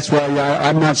way, that's why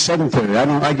I'm not sedentary.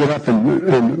 I get up and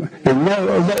let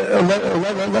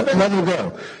him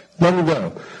go. Let him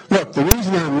go. Look, the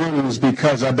reason I'm running is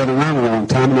because I've been around a long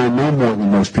time and I know more than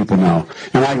most people know.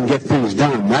 And I can get things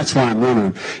done. That's why I'm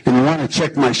running. And you want to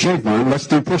check my shape on, let's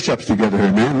do push-ups together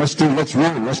here, man. Let's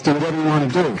run. Let's do whatever you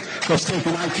want to do. Let's take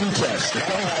an IQ test,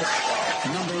 okay?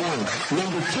 Number one.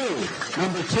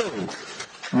 Number two.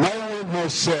 No one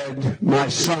has said my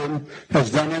son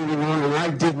has done anything wrong, and I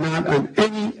did not on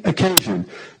any occasion.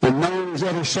 And no one has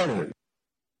ever said it.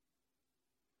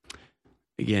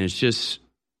 Again, it's just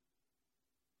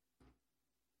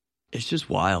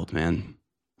wild, man.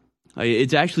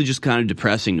 It's actually just kind of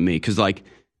depressing to me because,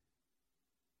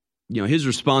 his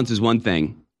response is one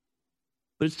thing,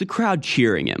 but it's the crowd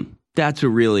cheering him. That's what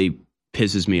really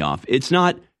pisses me off. It's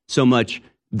not so much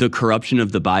the corruption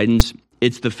of the Bidens.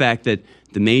 It's the fact that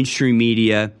the mainstream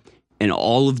media and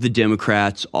all of the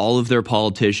Democrats, all of their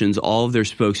politicians, all of their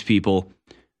spokespeople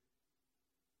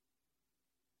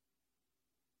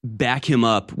back him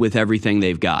up with everything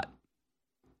they've got.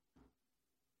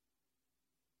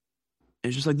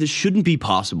 It's just this shouldn't be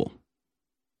possible.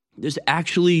 This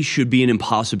actually should be an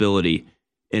impossibility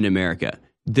in America.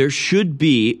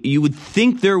 You would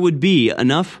think there would be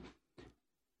enough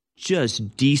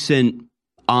just decent,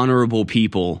 honorable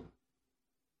people.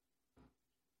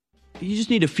 You just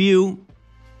need a few.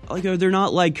 They're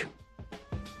not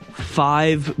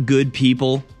 5 good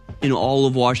people in all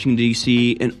of Washington,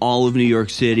 D.C., and all of New York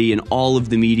City, and all of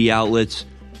the media outlets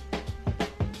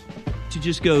to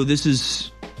just go,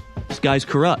 this guy's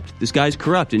corrupt. This guy's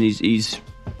corrupt, and he's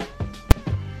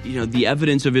the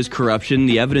evidence of his corruption,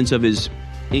 the evidence of his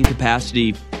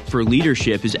incapacity for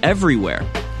leadership is everywhere,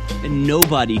 and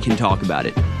nobody can talk about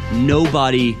it.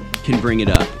 Nobody can bring it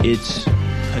up. It's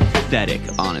pathetic,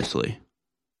 honestly.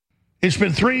 It's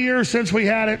been 3 years since we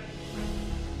had it.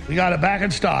 We got it back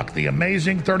in stock. The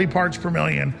amazing 30 parts per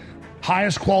million,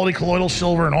 highest quality colloidal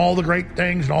silver and all the great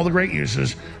things and all the great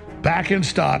uses. Back in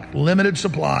stock, limited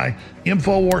supply,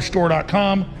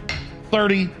 InfoWarsStore.com,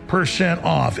 30%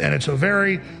 off. And it's a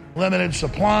very limited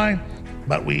supply,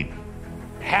 but we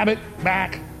have it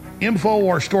back.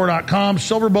 InfoWarsStore.com,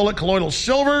 Silver Bullet Colloidal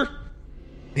Silver.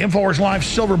 The InfoWars Life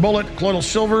Silver Bullet Colloidal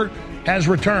Silver has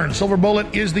returned. Silver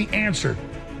Bullet is the answer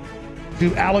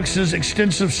to Alex's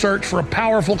extensive search for a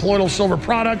powerful colloidal silver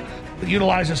product that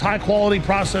utilizes high-quality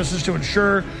processes to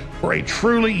ensure for a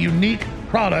truly unique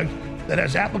product that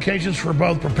has applications for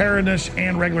both preparedness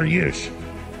and regular use.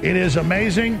 It is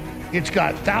amazing. It's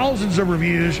got thousands of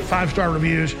reviews, 5-star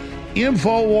reviews.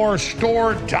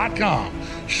 InfoWarsStore.com.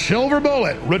 Silver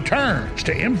Bullet returns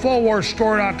to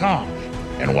InfoWarsStore.com.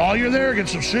 And while you're there, get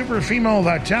some Super Female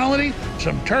Vitality,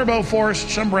 some Turbo Force,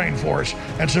 some Brain Force,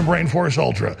 and some Brain Force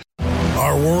Ultra.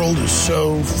 Our world is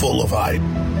so full of hype.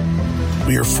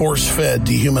 We are force-fed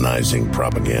dehumanizing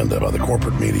propaganda by the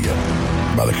corporate media,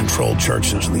 by the controlled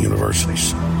churches and the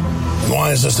universities. And why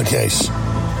is this the case?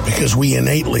 Because we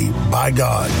innately, by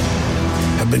God,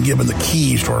 have been given the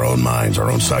keys to our own minds, our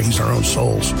own psyches, our own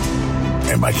souls.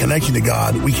 And by connecting to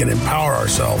God, we can empower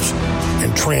ourselves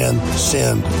and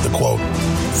transcend the, quote,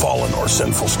 fallen or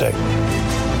sinful state.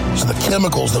 So the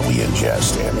chemicals that we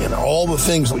ingest and all the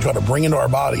things that we try to bring into our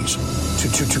bodies to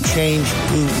change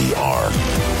who we are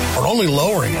only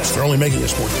lowering us. They're only making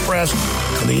us more depressed.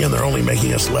 In the end, they're only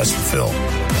making us less fulfilled.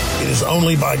 It is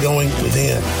only by going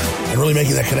within and really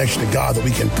making that connection to God that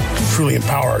we can truly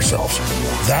empower ourselves.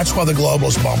 That's why the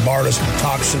globalists bombard us with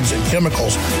toxins and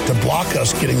chemicals to block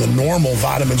us getting the normal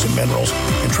vitamins and minerals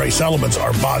and trace elements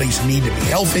our bodies need to be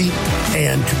healthy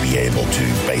and to be able to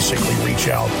basically reach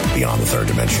out beyond the third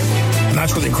dimension. And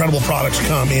that's where the incredible products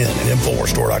come in at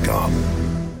InfoWarsStore.com.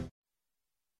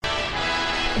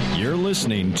 You're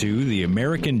listening to The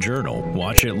American Journal.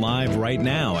 Watch it live right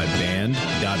now at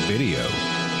band.video.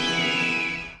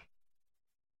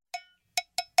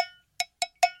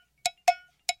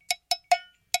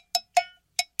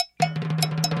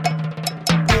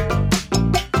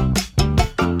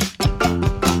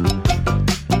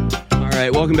 All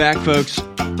right, welcome back, folks.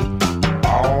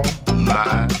 All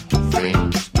my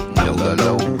friends know the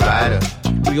low rider.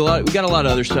 We got a lot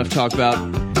of other stuff to talk about.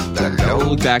 We'll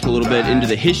look back a little bit into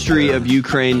the history of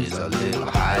Ukraine,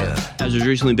 as there's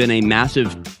recently been a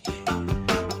massive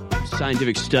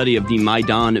scientific study of the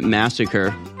Maidan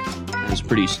massacre. Has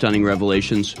pretty stunning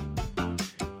revelations.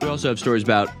 We also have stories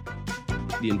about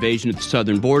the invasion at the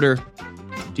southern border.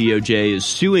 DOJ is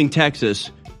suing Texas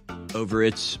over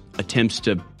its attempts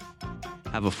to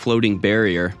have a floating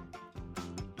barrier.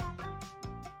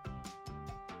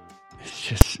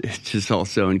 just all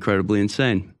so incredibly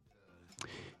insane.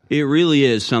 It really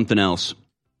is something else.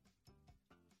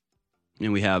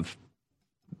 And we have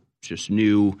just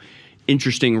new,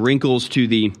 interesting wrinkles to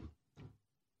the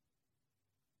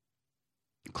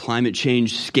climate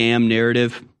change scam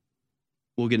narrative.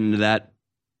 We'll get into that.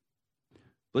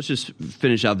 Let's just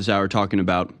finish out this hour talking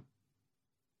about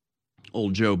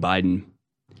old Joe Biden.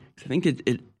 I think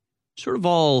it sort of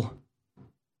all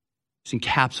is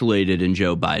encapsulated in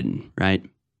Joe Biden, right?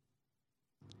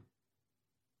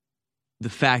 The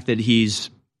fact that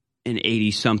he's an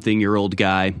 80-something-year-old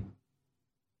guy.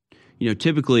 You know,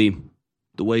 typically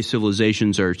the way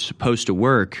civilizations are supposed to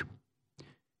work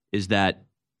is that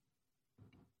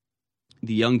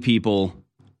the young people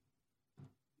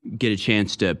get a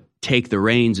chance to take the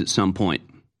reins at some point.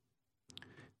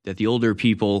 That the older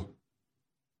people,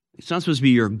 it's not supposed to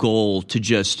be your goal to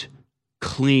just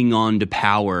cling on to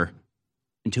power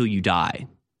until you die.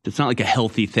 That's not like a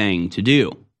healthy thing to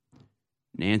do.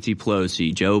 Nancy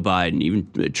Pelosi, Joe Biden,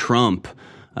 even Trump,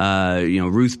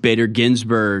 Ruth Bader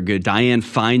Ginsburg, Dianne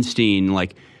Feinstein,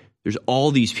 like there's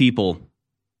all these people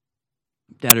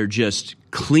that are just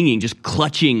clinging, just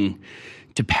clutching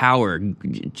to power,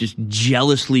 just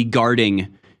jealously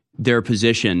guarding their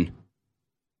position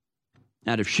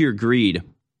out of sheer greed.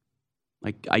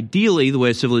 Like ideally, the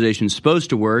way civilization is supposed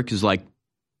to work is like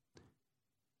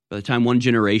by the time one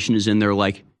generation is in their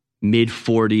like mid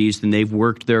 40s, then they've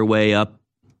worked their way up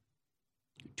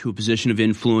to a position of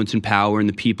influence and power, and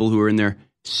the people who are in their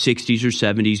 60s or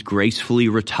 70s gracefully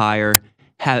retire,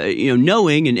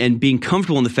 knowing and being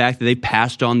comfortable in the fact that they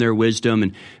passed on their wisdom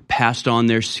and passed on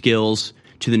their skills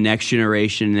to the next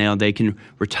generation. Now they can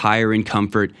retire in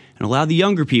comfort and allow the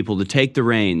younger people to take the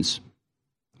reins,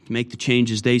 to make the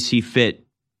changes they see fit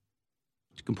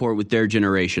to comport with their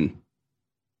generation.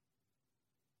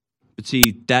 But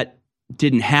see, that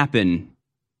didn't happen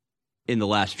in the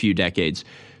last few decades.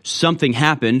 Something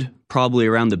happened probably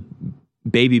around the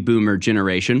baby boomer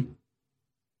generation.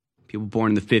 People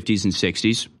born in the 50s and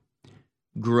 60s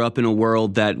grew up in a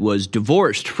world that was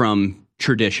divorced from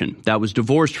tradition, that was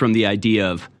divorced from the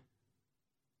idea of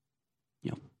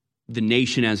the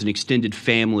nation as an extended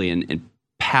family and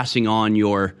passing on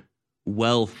your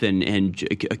wealth and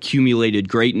accumulated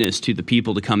greatness to the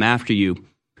people to come after you,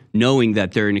 knowing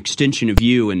that they're an extension of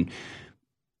you and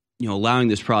allowing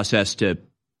this process to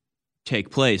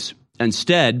take place.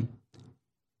 Instead,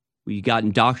 we got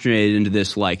indoctrinated into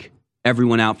this like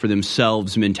everyone out for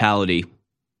themselves mentality.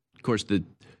 Of course, the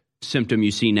symptom you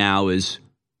see now is,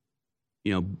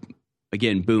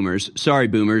 again, boomers. Sorry,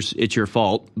 boomers, it's your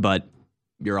fault, but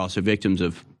you're also victims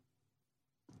of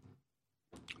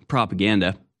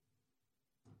propaganda.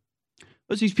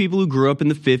 Those these people who grew up in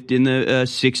the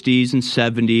 60s and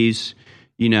 70s,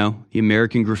 the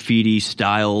American graffiti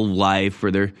style life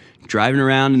where they're driving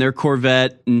around in their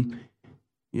Corvette and,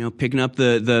 picking up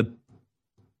the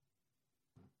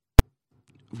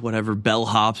whatever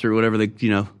bellhops or whatever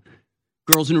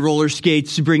girls in roller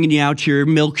skates bringing you out your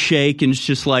milkshake, and it's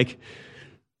just like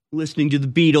listening to the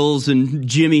Beatles and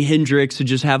Jimi Hendrix and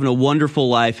just having a wonderful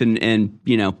life and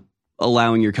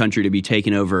allowing your country to be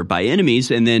taken over by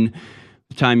enemies. And then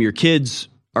the time your kids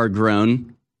are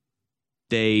grown,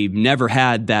 they never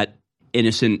had that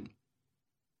innocent,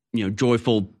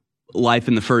 joyful life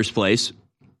in the first place.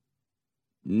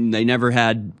 They never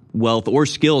had wealth or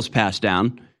skills passed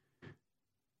down.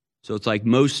 So it's like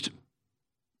most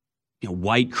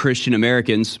white Christian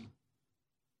Americans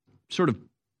sort of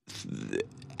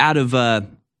out of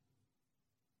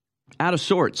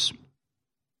sorts.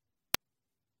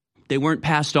 They weren't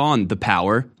passed on the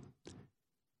power,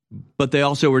 but they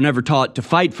also were never taught to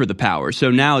fight for the power.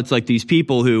 So now it's like these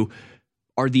people who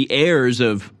are the heirs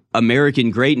of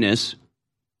American greatness,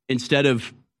 instead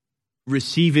of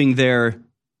receiving their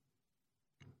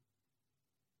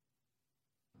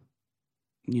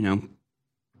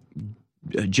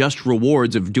just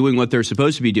rewards of doing what they're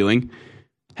supposed to be doing,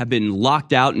 have been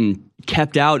locked out and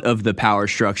kept out of the power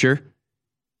structure.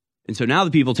 And so now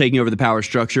the people taking over the power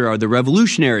structure are the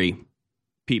revolutionary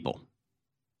people.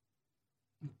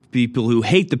 People who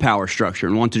hate the power structure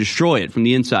and want to destroy it from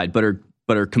the inside, but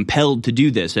are compelled to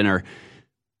do this and are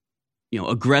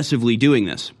aggressively doing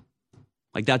this.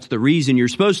 Like that's the reason you're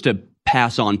supposed to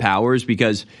pass on powers,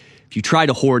 because if you try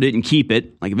to hoard it and keep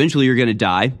it, like eventually you're going to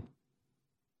die.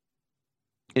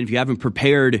 And if you haven't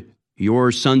prepared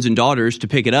your sons and daughters to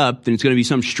pick it up, then it's going to be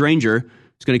some stranger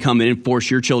who's going to come in and force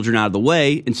your children out of the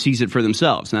way and seize it for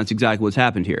themselves. And that's exactly what's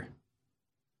happened here.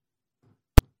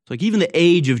 It's like even the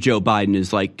age of Joe Biden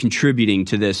is like contributing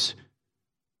to this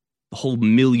whole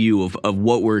milieu of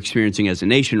what we're experiencing as a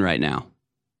nation right now.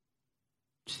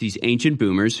 It's these ancient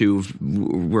boomers who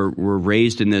were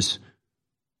raised in this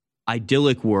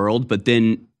idyllic world, but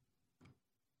then,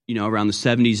 around the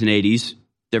 70s and 80s,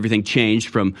 everything changed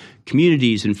from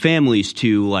communities and families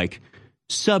to like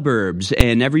suburbs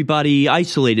and everybody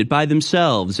isolated by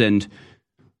themselves. And,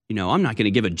 I'm not going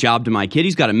to give a job to my kid.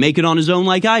 He's got to make it on his own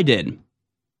like I did.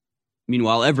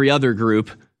 Meanwhile, every other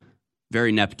group,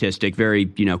 very nepotistic, very,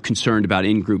 concerned about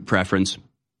in-group preference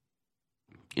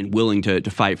and willing to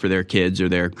fight for their kids or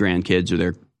their grandkids or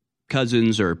their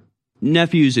cousins or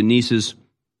nephews and nieces.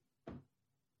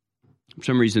 For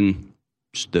some reason,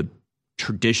 just the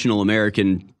traditional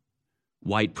American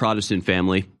white Protestant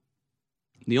family,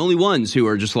 the only ones who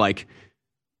are just like,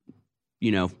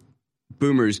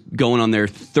 boomers going on their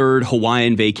third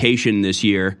Hawaiian vacation this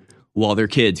year while their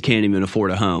kids can't even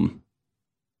afford a home.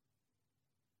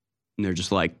 And they're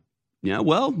just like,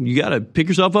 well, you got to pick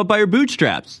yourself up by your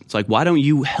bootstraps. It's like, why don't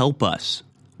you help us?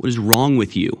 What is wrong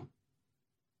with you?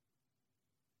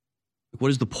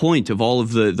 What is the point of all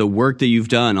of the work that you've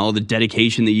done, all the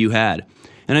dedication that you had?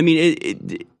 And I mean,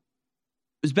 it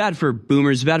was bad for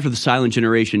boomers, it was bad for the silent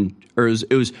generation, or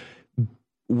it was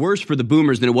worse for the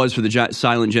boomers than it was for the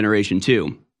silent generation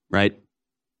too, right?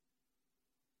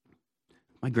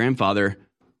 My grandfather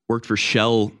worked for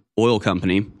Shell Oil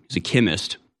Company. He's a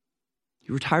chemist.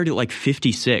 He retired at like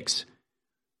 56.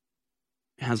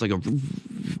 Has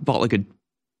bought like a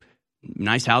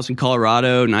nice house in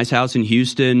Colorado, nice house in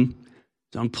Houston,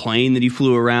 his own plane that he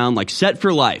flew around, like set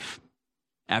for life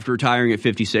after retiring at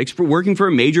 56 for working for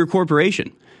a major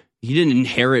corporation. He didn't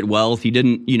inherit wealth. He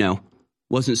didn't,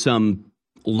 wasn't some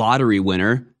lottery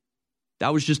winner.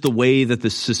 That was just the way that the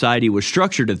society was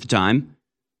structured at the time.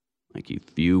 Like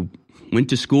if you went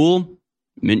to school,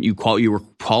 meant you were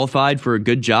qualified for a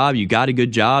good job. You got a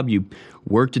good job. You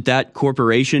worked at that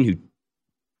corporation who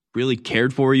really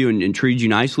cared for you and treated you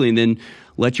nicely, and then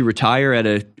let you retire at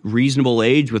a reasonable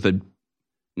age with a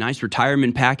nice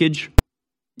retirement package.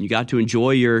 You got to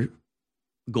enjoy your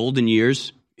golden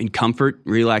years in comfort,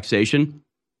 relaxation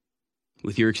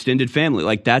with your extended family.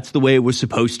 Like that's the way it was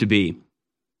supposed to be.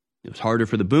 It was harder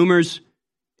for the boomers,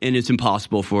 and it's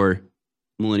impossible for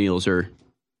millennials or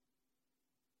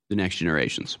the next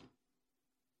generations.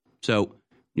 So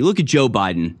you look at Joe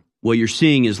Biden, what you're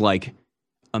seeing is like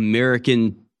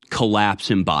American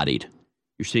collapse embodied.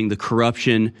 You're seeing the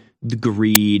corruption, the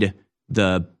greed,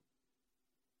 the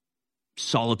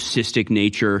solipsistic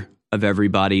nature of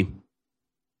everybody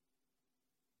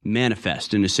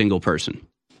manifest in a single person.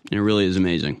 And it really is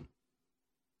amazing.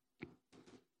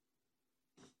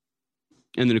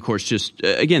 And then, of course, just,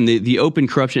 again, the open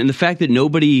corruption and the fact that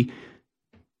nobody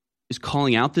is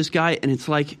calling out this guy. And it's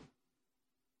like,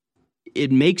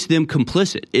 it makes them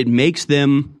complicit.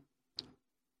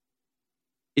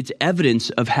 It's evidence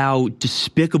of how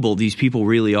despicable these people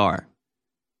really are.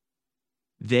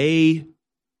 They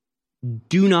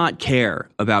do not care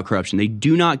about corruption. They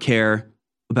do not care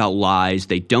about lies.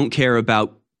 They don't care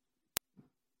about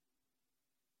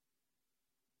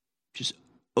just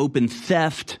open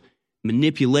theft,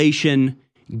 manipulation,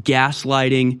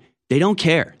 gaslighting. They don't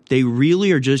care. They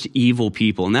really are just evil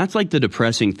people. And that's like the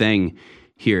depressing thing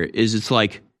here is it's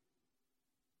like,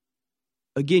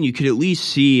 again, you could at least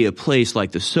see a place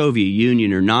like the Soviet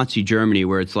Union or Nazi Germany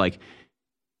where it's like,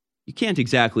 you can't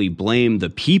exactly blame the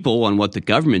people on what the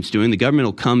government's doing. The government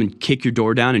will come and kick your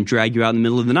door down and drag you out in the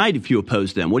middle of the night if you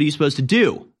oppose them. What are you supposed to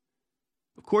do?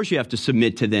 Of course you have to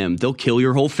submit to them. They'll kill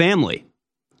your whole family.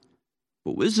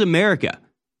 But this is America.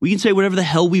 We can say whatever the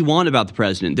hell we want about the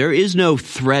president. There is no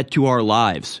threat to our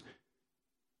lives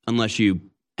unless you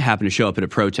happen to show up at a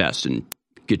protest and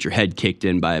get your head kicked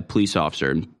in by a police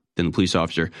officer. And then the police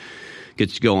officer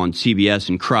gets to go on CBS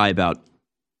and cry about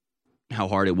how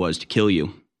hard it was to kill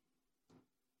you.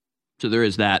 So there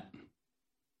is that.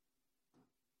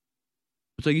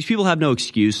 It's like these people have no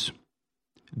excuse.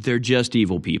 They're just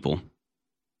evil people.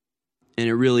 And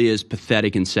it really is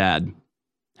pathetic and sad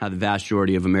how the vast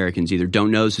majority of Americans either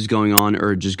don't know this is going on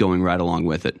or just going right along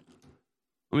with it. I'm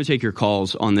going to take your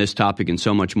calls on this topic and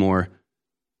so much more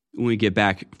when we get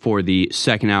back for the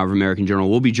second hour of American Journal.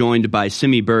 We'll be joined by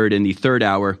Simi Bird in the third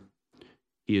hour.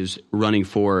 He is running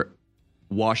for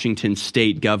Washington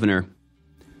State Governor.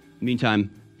 Meantime,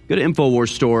 go to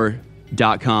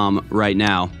InfoWarsStore.com right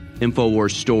now.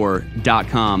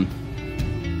 InfoWarsStore.com.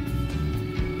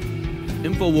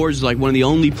 InfoWars is like one of the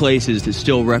only places that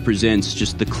still represents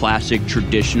just the classic,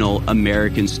 traditional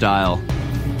American style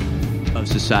of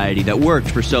society that worked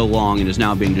for so long and is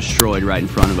now being destroyed right in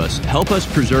front of us. Help us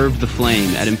preserve the flame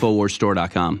at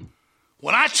InfoWarsStore.com.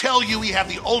 When I tell you we have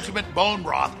the ultimate bone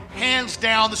broth, hands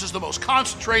down, this is the most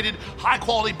concentrated,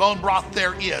 high-quality bone broth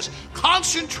there is.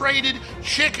 Concentrated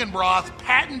chicken broth,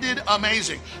 patented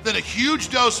amazing. Then a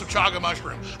huge dose of chaga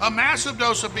mushroom, a massive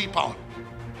dose of beet pollen,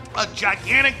 a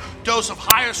gigantic dose of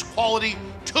highest quality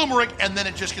turmeric, and then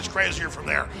it just gets crazier from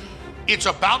there. It's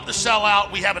about to sell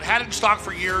out. We haven't had it in stock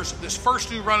for years. This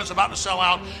first new run is about to sell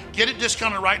out. Get it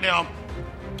discounted right now.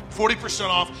 40%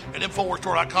 off at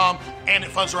InfoWarsStore.com, and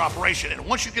it funds our operation. And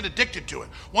once you get addicted to it,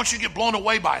 once you get blown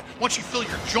away by it, once you feel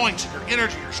your joints and your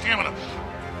energy, your stamina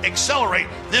accelerate,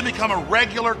 then become a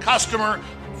regular customer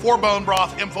for Bone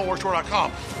Broth,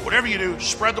 InfoWarsStore.com. Whatever you do,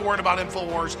 spread the word about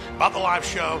InfoWars, about the live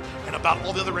show, and about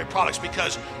all the other great products,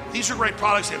 because these are great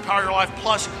products. They empower your life,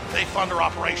 plus they fund our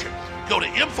operation. Go to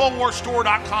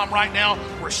InfoWarsStore.com right now.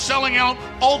 We're selling out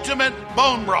Ultimate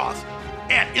Bone Broth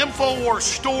at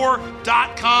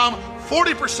InfoWarsStore.com.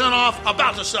 40% off,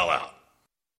 about to sell out.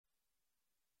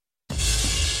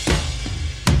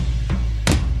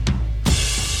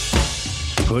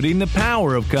 Putting the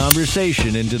power of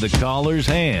conversation into the caller's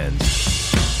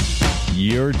hands.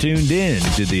 You're tuned in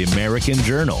to the American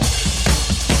Journal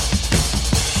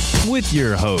with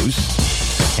your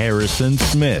host, Harrison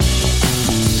Smith.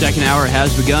 Second hour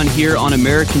has begun here on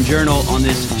American Journal on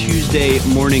this Tuesday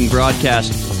morning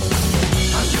broadcast.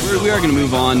 We are going to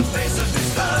move on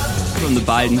from the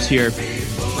Bidens here.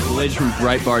 The latest from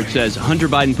Breitbart says Hunter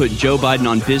Biden put Joe Biden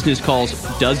on business calls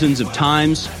dozens of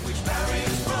times.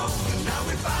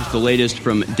 The latest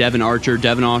from Devin Archer.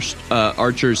 Devin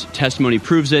Archer's testimony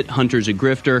proves it. Hunter's a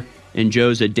grifter and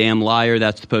Joe's a damn liar.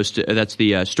 That's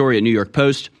the story at New York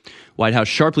Post. White House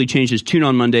sharply changed his tune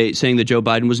on Monday, saying that Joe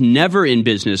Biden was never in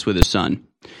business with his son.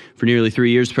 For nearly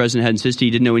 3 years, the president had insisted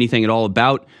he didn't know anything at all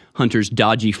about Hunter's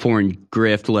dodgy foreign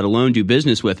grift, let alone do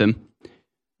business with him.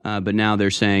 But now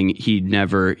they're saying he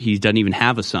doesn't even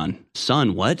have a son.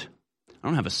 Son, what? I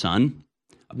don't have a son.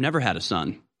 I've never had a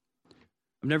son.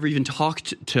 I've never even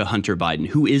talked to Hunter Biden.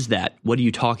 Who is that? What are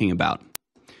you talking about?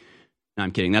 No,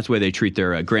 I'm kidding. That's the way they treat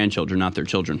their grandchildren, not their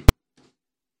children.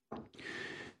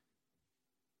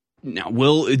 Now,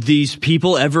 will these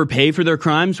people ever pay for their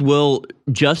crimes? Will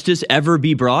justice ever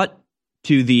be brought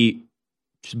to the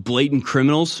blatant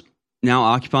criminals now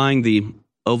occupying the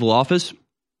Oval Office?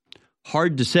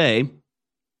 Hard to say.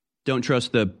 Don't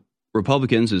trust the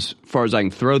Republicans as far as I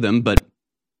can throw them, but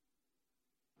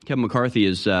Kevin McCarthy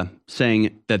is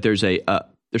saying that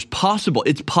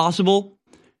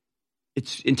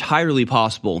it's entirely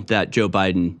possible that Joe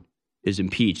Biden is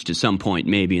impeached at some point,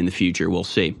 maybe in the future. We'll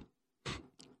see.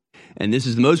 And this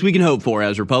is the most we can hope for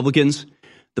as Republicans,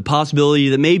 the possibility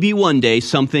that maybe one day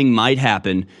something might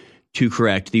happen to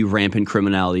correct the rampant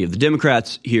criminality of the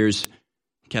Democrats. Here's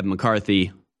Kevin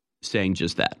McCarthy saying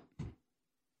just that.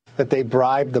 That they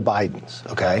bribed the Bidens,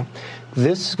 okay?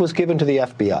 This was given to the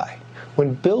FBI.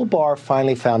 When Bill Barr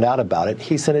finally found out about it,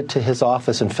 he sent it to his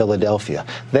office in Philadelphia.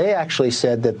 They actually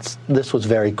said that this was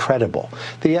very credible.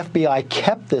 The FBI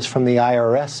kept this from the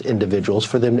IRS individuals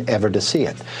for them ever to see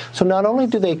it. So not only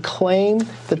do they claim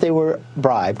that they were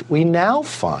bribed, we now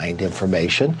find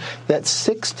information that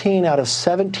 16 out of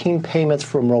 17 payments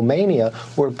from Romania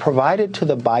were provided to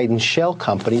the Biden shell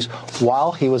companies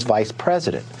while he was vice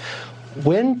president.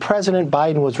 When President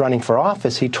Biden was running for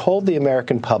office, he told the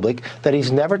American public that he's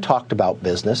never talked about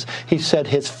business. He said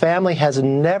his family has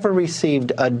never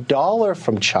received $1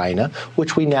 from China,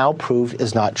 which we now proved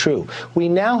is not true. We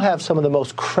now have some of the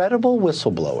most credible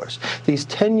whistleblowers. These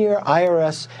 10-year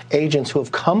IRS agents who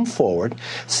have come forward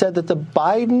said that the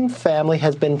Biden family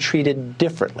has been treated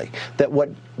differently, that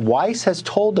what Weiss has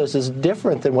told us is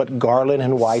different than what Garland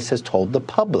and Weiss has told the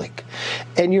public.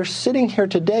 And you're sitting here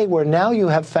today where now you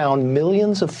have found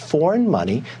millions of foreign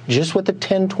money, just what the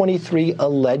 1023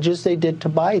 alleges they did to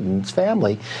Biden's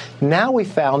family. Now we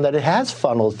found that it has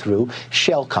funneled through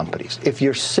shell companies. If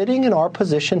you're sitting in our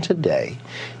position today,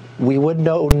 we would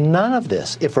know none of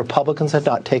this if Republicans had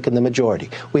not taken the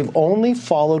majority. We've only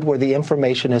followed where the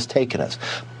information has taken us.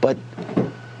 But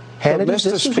Hannity, this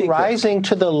is rising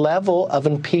to the level of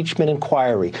impeachment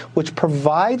inquiry, which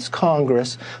provides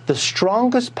Congress the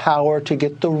strongest power to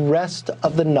get the rest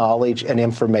of the knowledge and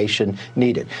information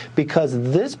needed. Because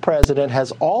this president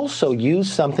has also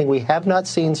used something we have not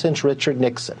seen since Richard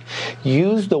Nixon,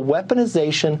 used the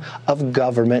weaponization of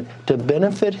government to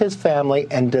benefit his family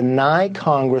and deny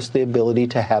Congress the ability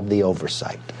to have the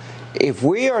oversight. If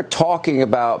we are talking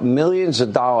about millions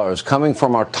of dollars coming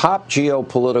from our top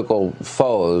geopolitical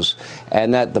foes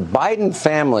and that the Biden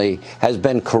family has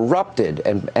been corrupted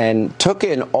and took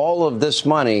in all of this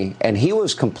money and he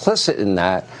was complicit in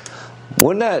that,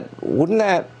 wouldn't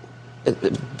that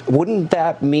wouldn't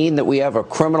that mean that we have a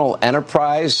criminal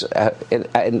enterprise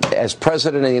as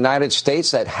president of the United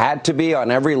States that had to be on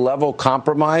every level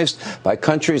compromised by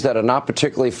countries that are not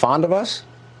particularly fond of us?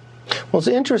 Well, it's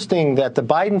interesting that the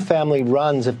Biden family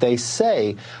runs, if they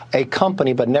say, a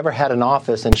company but never had an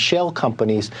office and shell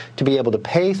companies to be able to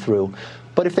pay through.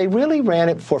 But if they really ran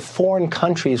it for foreign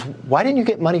countries, why didn't you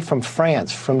get money from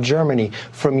France, from Germany,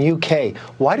 from UK?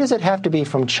 Why does it have to be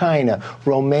from China,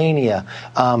 Romania,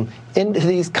 in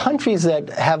these countries that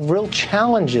have real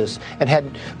challenges and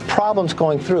had problems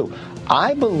going through?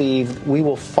 I believe we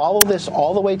will follow this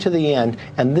all the way to the end,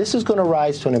 and this is going to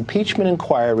rise to an impeachment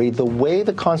inquiry the way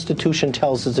the Constitution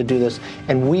tells us to do this,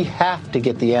 and we have to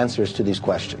get the answers to these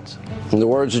questions. In the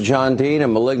words of John Dean, a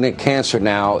malignant cancer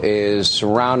now is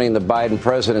surrounding the Biden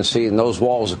presidency, and those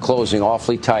walls are closing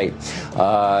awfully tight.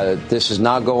 This is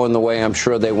not going the way I'm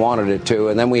sure they wanted it to.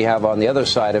 And then we have on the other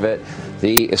side of it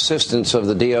the assistance of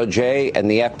the DOJ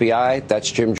and the FBI. That's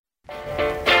Jim.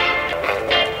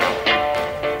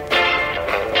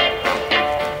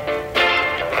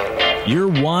 You're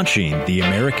watching The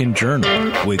American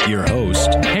Journal with your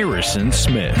host, Harrison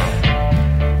Smith.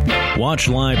 Watch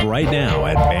live right now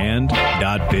at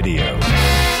band.video.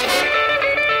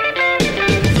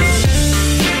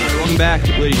 Welcome back,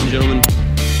 ladies and gentlemen.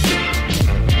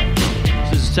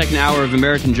 This is the second hour of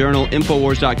American Journal,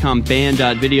 Infowars.com,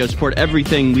 band.video. Support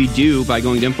everything we do by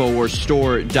going to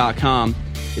InfoWarsStore.com.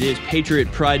 It is Patriot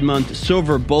Pride Month.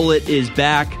 Silver Bullet is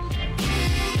back.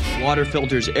 Water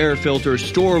filters, air filters,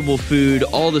 storable food,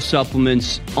 all the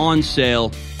supplements on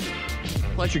sale.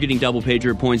 Plus, you're getting double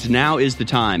Patriot points. Now is the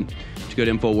time to go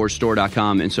to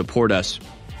InfoWarsStore.com and support us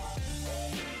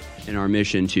in our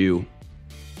mission to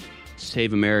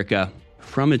save America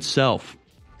from itself.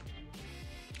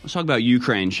 Let's talk about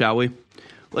Ukraine, shall we?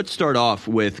 Let's start off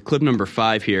with clip number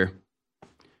 5 here.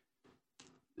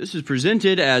 This is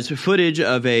presented as footage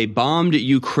of a bombed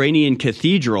Ukrainian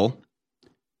cathedral.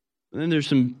 And then there's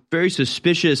some very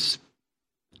suspicious,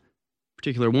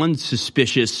 one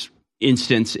suspicious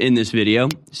instance in this video.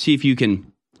 See if you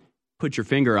can put your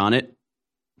finger on it.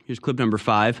 Here's clip number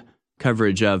 5,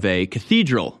 coverage of a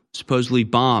cathedral supposedly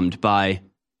bombed by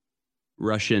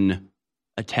Russian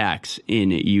attacks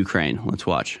in Ukraine. Let's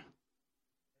watch.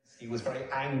 He was very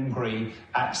angry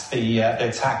at the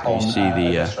attack on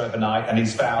overnight, and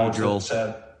he's vowed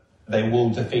that they will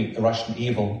defeat the Russian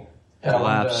evil.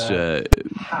 Collapsed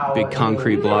big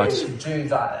concrete blocks.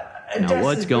 Now,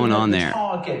 what's going on there?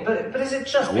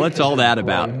 What's all that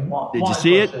about? Did you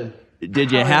see it?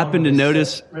 Did you happen to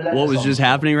notice what was just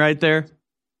happening right there?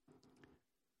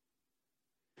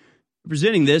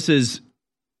 Presenting this as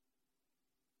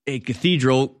a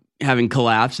cathedral having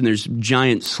collapsed, and there's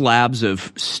giant slabs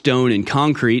of stone and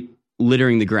concrete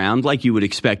littering the ground, like you would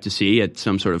expect to see at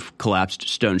some sort of collapsed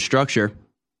stone structure.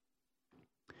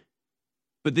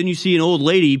 But then you see an old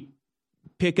lady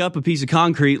pick up a piece of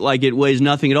concrete like it weighs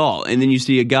nothing at all. And then you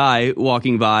see a guy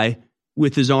walking by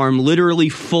with his arm literally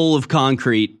full of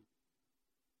concrete,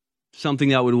 something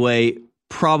that would weigh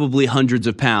probably hundreds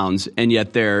of pounds, and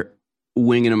yet they're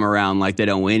winging them around like they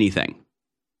don't weigh anything.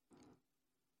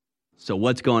 So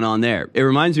what's going on there? It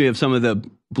reminds me of some of the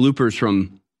bloopers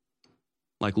from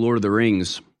like Lord of the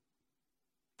Rings.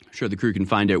 I'm sure the crew can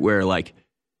find it, where like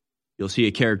you'll see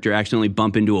a character accidentally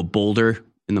bump into a boulder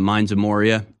in the Mines of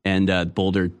Moria, and the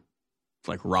boulder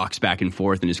like rocks back and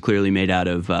forth and is clearly made out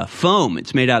of foam.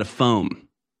 It's made out of foam.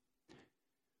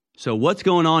 So what's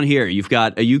going on here? You've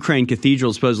got a Ukraine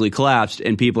cathedral supposedly collapsed,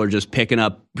 and people are just picking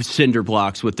up cinder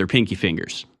blocks with their pinky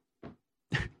fingers.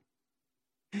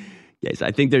 Yes,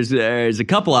 I think there's a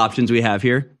couple options we have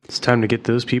here. It's time to get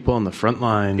those people on the front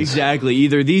lines. Exactly.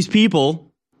 Either these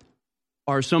people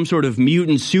are some sort of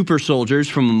mutant super soldiers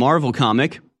from a Marvel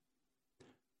comic,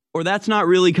 or that's not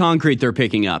really concrete they're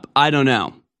picking up. I don't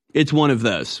know. It's one of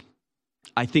those.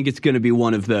 I think it's going to be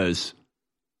one of those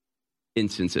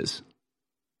instances.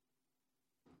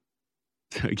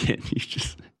 So again, you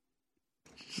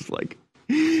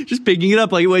just picking it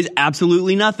up like it weighs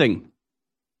absolutely nothing.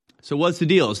 So what's the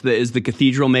deal? Is the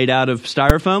cathedral made out of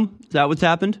styrofoam? Is that what's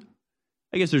happened?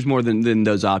 I guess there's more than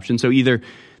those options. So either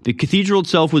the cathedral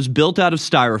itself was built out of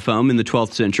styrofoam in the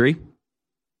 12th century.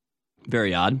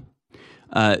 Very odd.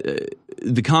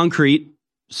 The concrete,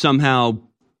 somehow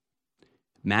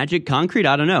magic concrete?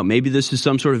 I don't know. Maybe this is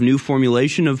some sort of new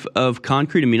formulation of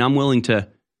concrete. I mean, I'm willing to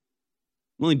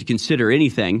consider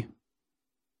anything.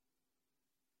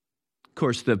 Of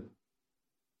course,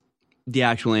 the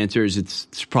actual answer is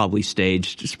it's probably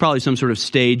staged. It's probably some sort of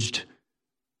staged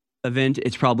event.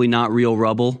 It's probably not real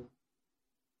rubble.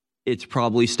 It's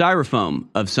probably styrofoam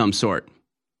of some sort.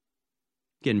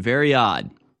 Again, very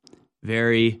odd.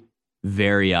 Very,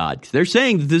 very odd. They're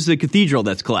saying that this is a cathedral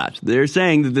that's collapsed. They're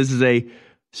saying that this is a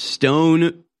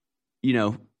stone,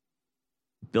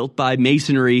 built by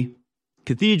masonry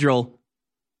cathedral,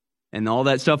 and all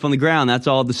that stuff on the ground, that's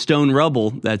all the stone rubble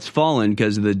that's fallen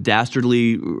because the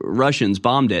dastardly Russians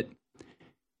bombed it.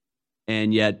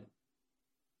 And yet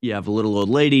you have a little old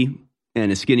lady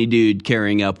and a skinny dude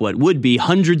carrying up what would be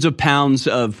hundreds of pounds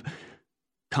of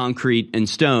concrete and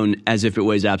stone as if it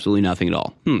weighs absolutely nothing at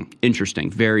all.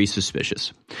 Interesting. Very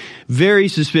suspicious. Very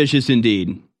suspicious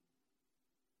indeed.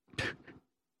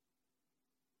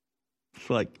 It's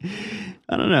like,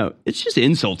 I don't know. It's just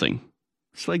insulting.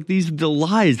 It's like the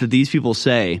lies that these people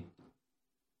say.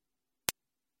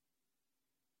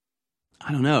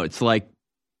 I don't know. It's like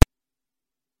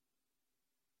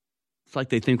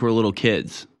they think we're little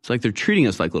kids. It's like they're treating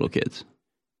us like little kids.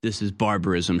 This is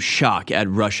barbarism. Shock at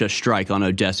Russia strike on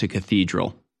Odessa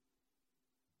Cathedral.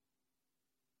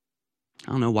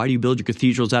 I don't know. Why do you build your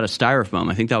cathedrals out of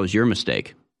styrofoam? I think that was your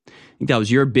mistake. I think that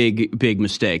was your big, big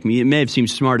mistake. I mean, it may have seemed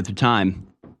smart at the time.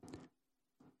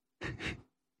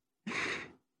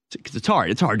 Because it's hard.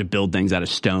 It's hard to build things out of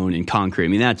stone and concrete. I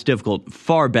mean, that's difficult.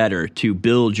 Far better to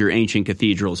build your ancient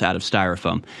cathedrals out of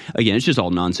styrofoam. Again, it's just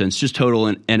all nonsense. Just total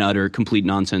and utter, complete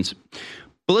nonsense.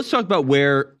 But let's talk about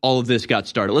where all of this got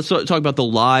started. Let's talk about the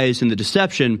lies and the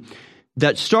deception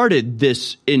that started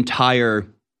this entire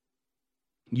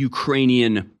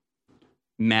Ukrainian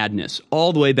madness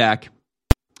all the way back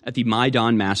at the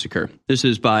Maidan massacre. This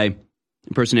is by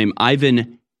a person named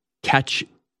Ivan Kachanovsky,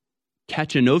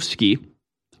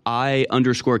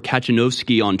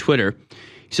 I_Kachanovsky on Twitter.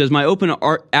 He says, my open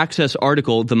access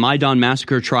article, The Maidan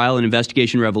Massacre Trial and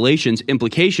Investigation Revelations,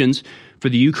 Implications for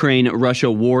the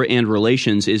Ukraine-Russia War and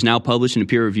Relations, is now published in a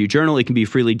peer-reviewed journal. It can be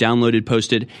freely downloaded,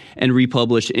 posted, and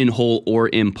republished in whole or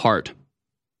in part.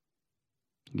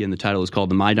 Again, the title is called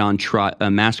The Maidan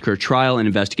Massacre Trial and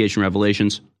Investigation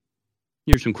Revelations.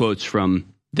 Here's some quotes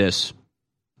from this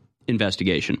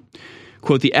investigation.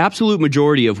 Quote, the absolute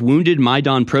majority of wounded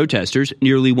Maidan protesters,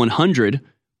 nearly 100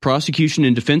 prosecution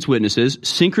and defense witnesses,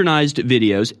 synchronized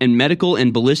videos, and medical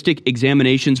and ballistic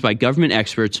examinations by government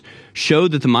experts show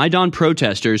that the Maidan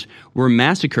protesters were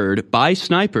massacred by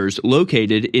snipers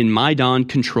located in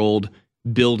Maidan-controlled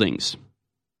buildings.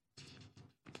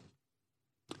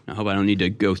 I hope I don't need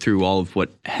to go through all of what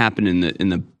happened in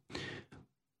the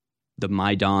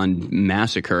Maidan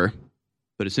massacre,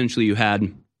 but essentially you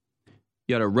had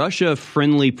a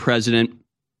Russia-friendly president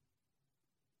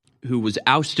who was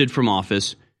ousted from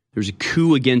office. There was a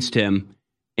coup against him,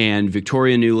 and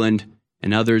Victoria Nuland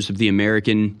and others of the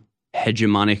American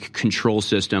hegemonic control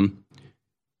system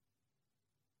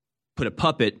put a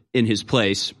puppet in his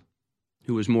place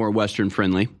who was more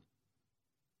Western-friendly.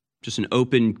 Just an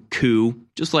open coup,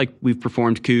 just like we've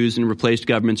performed coups and replaced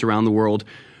governments around the world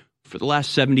for the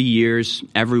last 70 years,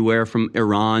 everywhere from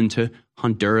Iran to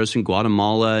Honduras and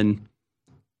Guatemala and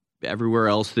everywhere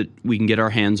else that we can get our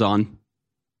hands on.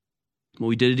 Well,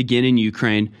 we did it again in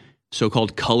Ukraine,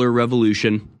 so-called color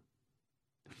revolution,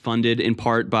 funded in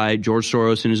part by George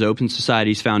Soros and his Open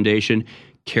Societies Foundation,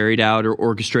 carried out or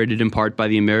orchestrated in part by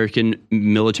the American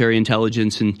military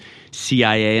intelligence and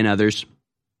CIA and others.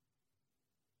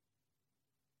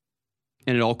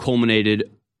 And it all culminated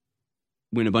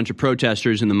when a bunch of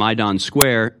protesters in the Maidan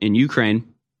Square in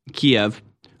Ukraine, Kiev,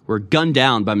 were gunned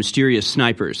down by mysterious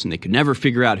snipers, and they could never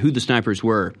figure out who the snipers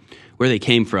were, where they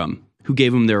came from, who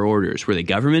gave them their orders. Were they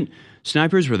government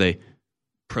snipers? Were they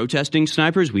protesting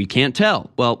snipers? We can't tell.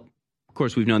 Well, of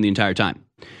course, we've known the entire time.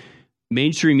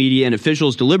 Mainstream media and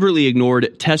officials deliberately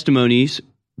ignored testimonies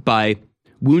by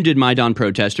wounded Maidan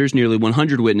protesters, nearly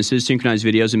 100 witnesses, synchronized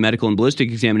videos, and medical and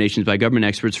ballistic examinations by government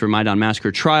experts for Maidan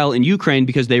massacre trial in Ukraine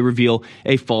because they reveal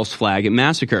a false flag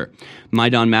massacre.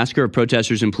 Maidan massacre of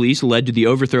protesters and police led to the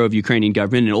overthrow of Ukrainian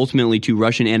government and ultimately to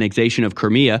Russian annexation of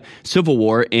Crimea, civil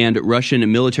war, and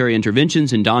Russian military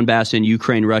interventions in Donbass and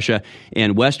Ukraine, Russia,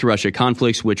 and West Russia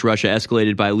conflicts, which Russia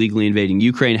escalated by illegally invading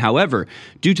Ukraine. However,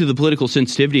 due to the political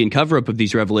sensitivity and cover-up of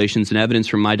these revelations and evidence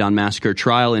from Maidan massacre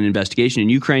trial and investigation in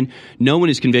Ukraine, no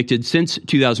one is convicted since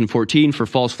 2014 for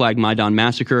false flag Maidan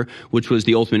massacre, which was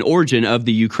the ultimate origin of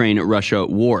the Ukraine-Russia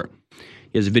war.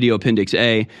 He has a video appendix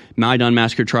A, Maidan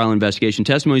massacre trial investigation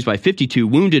testimonies by 52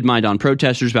 wounded Maidan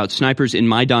protesters about snipers in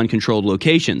Maidan-controlled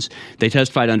locations. They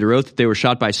testified under oath that they were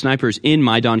shot by snipers in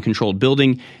Maidan-controlled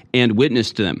building and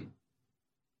witnessed them.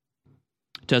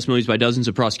 Testimonies by dozens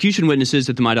of prosecution witnesses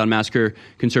at the Maidan massacre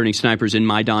concerning snipers in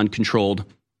Maidan-controlled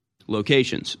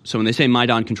locations. So when they say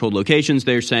Maidan-controlled locations,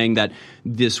 they're saying that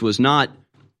this was not...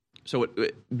 So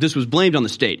this was blamed on the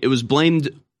state.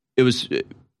 The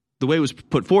way it was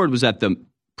put forward was that the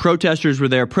Protesters were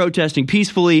there protesting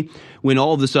peacefully when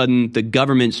all of a sudden the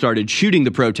government started shooting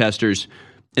the protesters,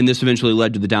 and this eventually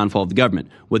led to the downfall of the government.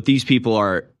 What these people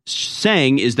are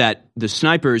saying is that the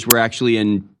snipers were actually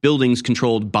in buildings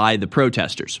controlled by the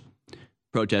protesters.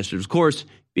 Protesters, of course,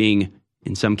 being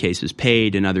in some cases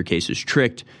paid, in other cases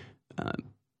tricked,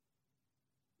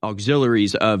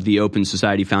 auxiliaries of the Open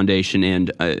Society Foundation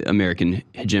and American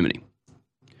hegemony.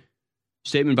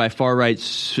 Statement by far-right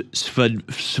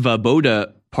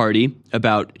Svoboda Party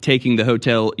about taking the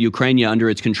Hotel Ukraina under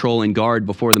its control and guard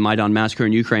before the Maidan massacre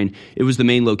in Ukraine. It was the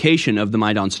main location of the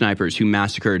Maidan snipers who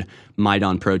massacred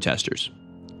Maidan protesters.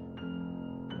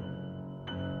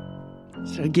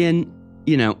 So again,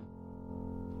 you know,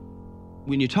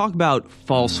 when you talk about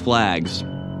false flags,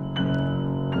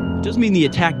 it doesn't mean the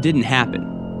attack didn't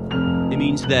happen. It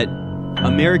means that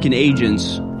American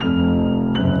agents,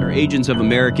 or agents of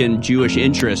American Jewish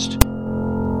interest,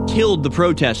 killed the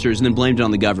protesters and then blamed it on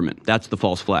the government. That's the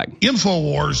false flag.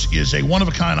 InfoWars is a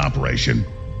one-of-a-kind operation.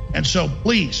 And so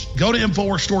please go to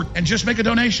InfoWars store and just make a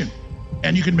donation.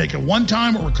 And you can make it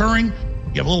one-time or recurring.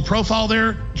 You have a little profile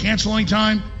there, cancel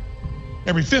anytime.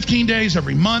 Every 15 days,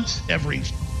 every month, every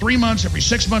 3 months, every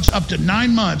 6 months, up to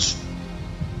 9 months,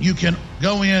 you can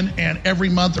go in and every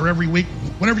month or every week,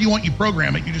 whenever you want, you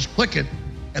program it. You just click it,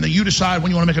 and then you decide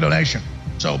when you want to make a donation.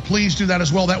 So please do that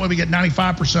as well. That way we get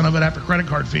 95% of it after credit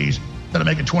card fees instead of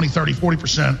making 20, 30,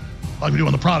 40% like we do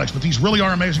on the products. But these really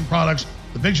are amazing products.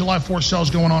 The big July 4th sale is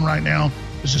going on right now.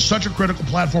 This is such a critical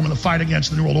platform in the fight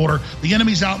against the New World Order. The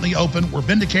enemy's out in the open. We're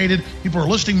vindicated. People are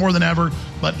listening more than ever.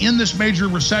 But in this major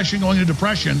recession, going into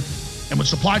depression, and with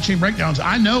supply chain breakdowns,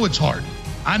 I know it's hard.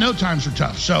 I know times are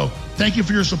tough. So thank you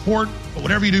for your support. But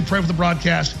whatever you do, pray for the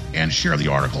broadcast and share the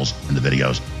articles and the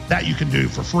videos. That you can do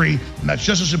for free. And that's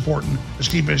just as important as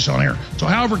keeping us on air. So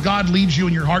however God leads you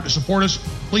in your heart to support us,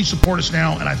 please support us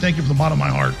now. And I thank you from the bottom of my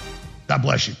heart. God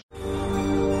bless you.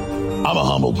 I'm a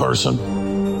humble person.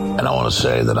 And I want to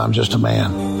say that I'm just a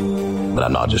man. But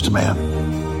I'm not just a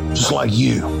man. Just like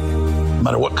you. No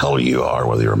matter what color you are,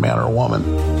 whether you're a man or a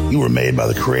woman, you were made by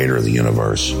the creator of the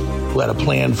universe, who had a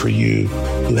plan for you,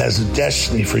 who has a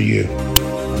destiny for you.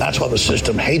 And that's why the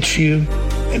system hates you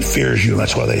and fears you. And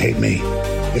that's why they hate me.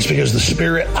 It's because the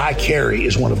spirit I carry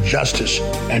is one of justice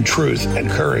and truth and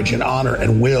courage and honor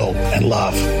and will and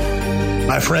love.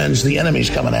 My friends, the enemy's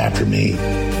coming after me,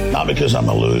 not because I'm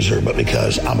a loser, but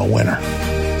because I'm a winner.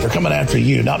 They're coming after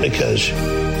you, not because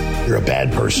you're a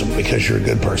bad person, because you're a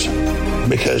good person,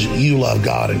 because you love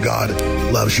God and God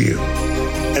loves you.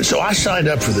 And so I signed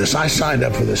up for this. I signed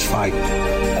up for this fight.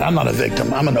 And I'm not a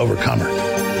victim. I'm an overcomer.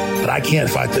 But I can't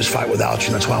fight this fight without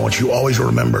you. That's why I want you always to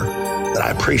remember that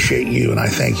I appreciate you and I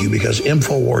thank you, because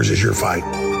InfoWars is your fight.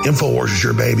 InfoWars is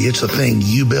your baby. It's the thing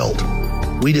you built.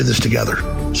 We did this together.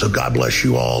 So God bless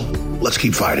you all. Let's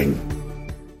keep fighting.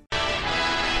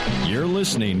 You're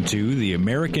listening to The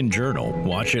American Journal.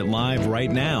 Watch it live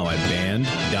right now at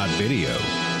band.video.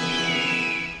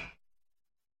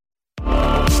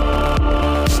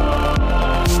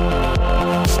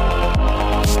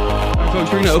 Folks,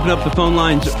 we're going to open up the phone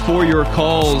lines for your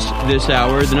calls this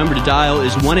hour. The number to dial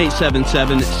is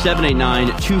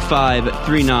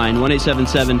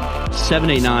 1-877-789-2539.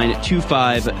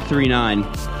 1-877-789-2539.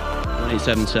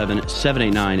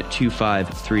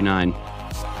 1-877-789-2539.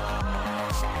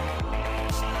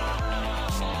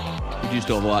 We do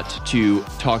still have a lot to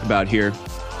talk about here.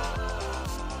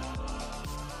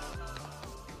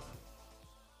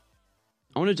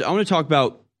 I want to talk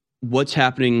about what's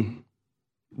happening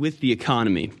with the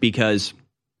economy, because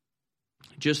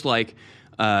just like,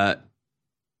 Joe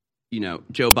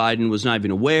Biden was not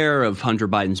even aware of Hunter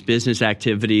Biden's business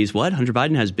activities. What? Hunter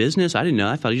Biden has business? I didn't know.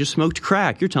 I thought he just smoked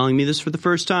crack. You're telling me this for the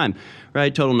first time,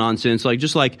 right? Total nonsense.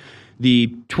 Just like the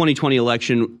 2020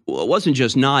 election wasn't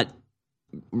just not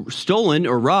stolen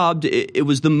or robbed. It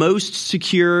was the most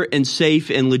secure and safe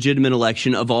and legitimate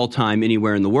election of all time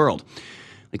anywhere in the world.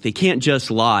 They can't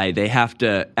just lie. They have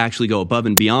to actually go above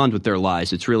and beyond with their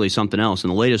lies. It's really something else.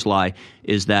 And the latest lie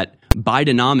is that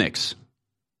Bidenomics,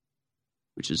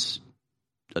 which is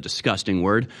a disgusting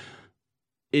word,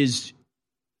 is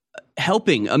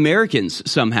helping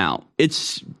Americans somehow.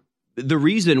 It's the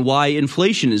reason why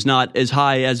inflation is not as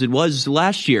high as it was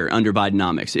last year under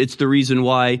Bidenomics. It's the reason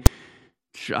why,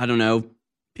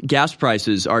 gas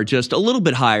prices are just a little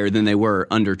bit higher than they were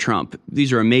under Trump.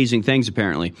 These are amazing things,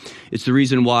 apparently. It's the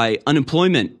reason why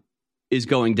unemployment is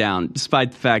going down,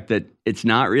 despite the fact that it's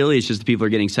not really. It's just that people are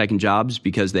getting second jobs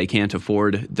because they can't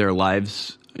afford their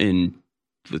lives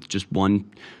with just one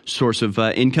source of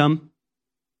income.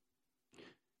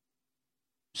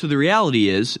 So the reality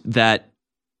is that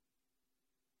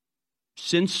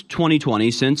since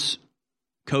 2020, since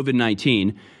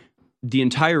COVID-19, the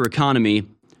entire economy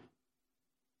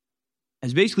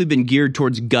has basically been geared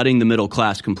towards gutting the middle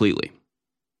class completely.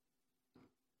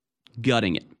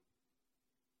 Gutting it.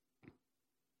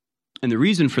 And the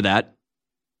reason for that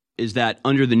is that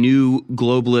under the new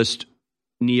globalist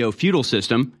neo-feudal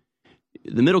system,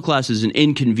 the middle class is an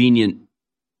inconvenient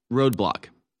roadblock.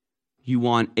 You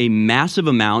want a massive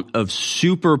amount of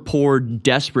super poor,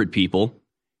 desperate people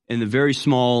and the very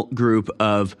small group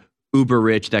of uber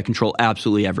rich that control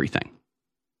absolutely everything.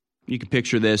 You can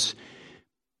picture this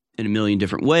in a million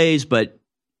different ways, but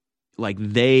like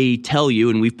they tell you,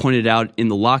 and we've pointed out in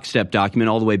the Lockstep document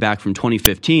all the way back from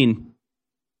 2015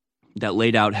 that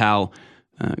laid out how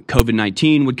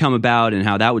COVID-19 would come about and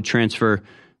how that would transfer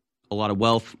a lot of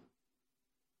wealth.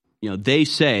 They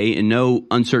say in no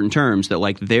uncertain terms that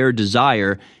like their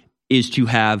desire is to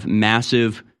have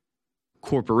massive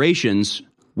corporations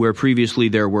where previously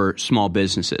there were small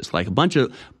businesses, like a bunch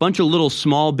of little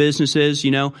small businesses,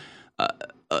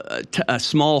 a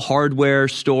small hardware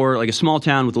store, like a small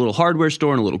town with a little hardware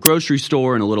store and a little grocery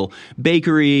store and a little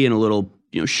bakery and a little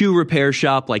shoe repair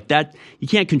shop like that. You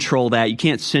can't control that. You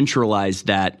can't centralize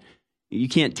that. You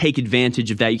can't take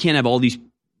advantage of that. You can't have all these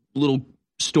little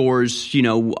stores,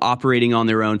 operating on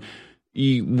their own.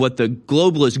 What the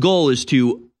globalist goal is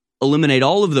to eliminate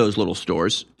all of those little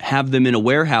stores, have them in a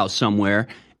warehouse somewhere,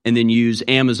 and then use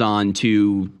Amazon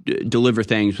to deliver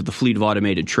things with a fleet of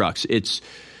automated trucks. It's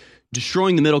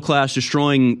destroying the middle class,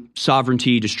 destroying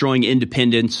sovereignty, destroying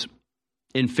independence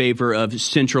in favor of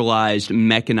centralized,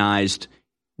 mechanized,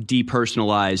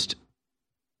 depersonalized,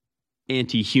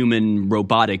 anti-human,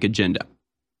 robotic agenda.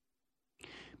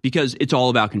 Because it's all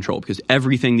about control, because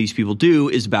everything these people do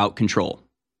is about control.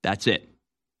 That's it.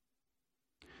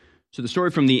 So the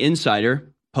story from The Insider,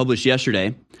 published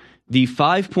yesterday, the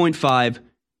 $5.5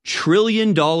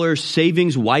 trillion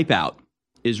savings wipeout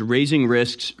is raising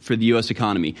risks for the U.S.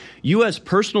 economy. U.S.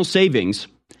 personal savings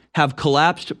have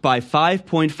collapsed by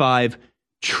 $5.5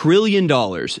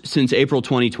 trillion since April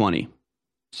 2020,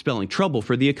 spelling trouble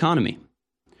for the economy.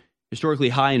 Historically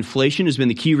high inflation has been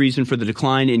the key reason for the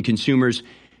decline in consumers'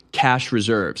 cash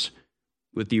reserves.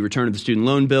 With the return of the student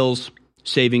loan bills,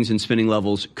 savings and spending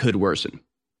levels could worsen.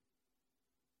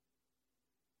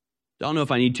 I don't know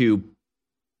if I need to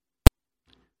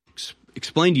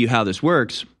explain to you how this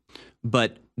works,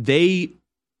 but they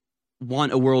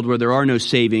want a world where there are no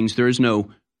savings, there is no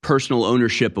personal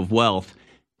ownership of wealth.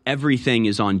 Everything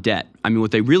is on debt. I mean, what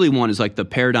they really want is like the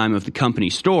paradigm of the company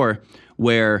store,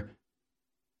 where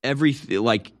there's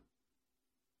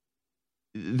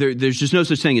just no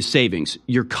such thing as savings.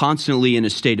 You're constantly in a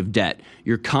state of debt.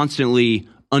 You're constantly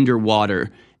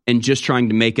underwater and just trying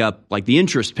to make up like the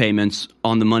interest payments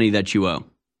on the money that you owe.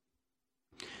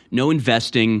 No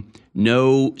investing,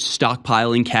 no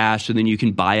stockpiling cash so then you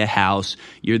can buy a house.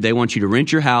 They want you to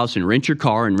rent your house and rent your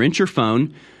car and rent your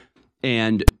phone,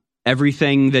 and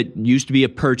everything that used to be a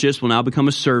purchase will now become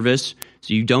a service.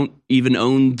 So you don't even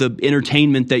own the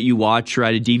entertainment that you watch or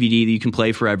at a DVD that you can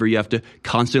play forever. You have to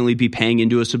constantly be paying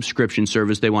into a subscription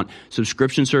service. They want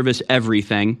subscription service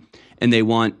everything, and they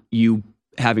want you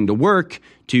having to work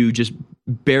to just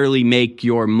barely make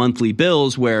your monthly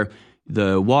bills, where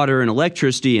the water and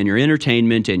electricity and your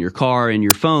entertainment and your car and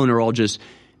your phone are all just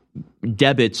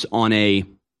debits on a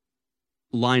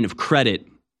line of credit,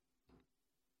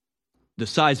 the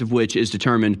size of which is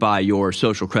determined by your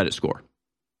social credit score.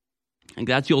 And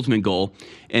that's the ultimate goal.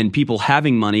 And people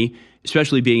having money,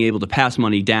 especially being able to pass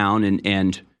money down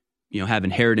and have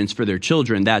inheritance for their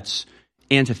children, that's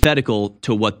antithetical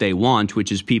to what they want,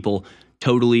 which is people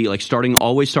totally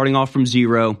always starting off from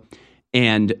zero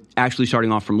and actually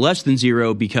starting off from less than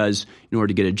zero, because in order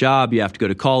to get a job, you have to go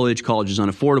to college. College is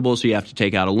unaffordable, so you have to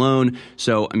take out a loan.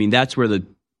 So, that's where the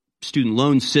student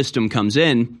loan system comes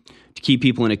in, to keep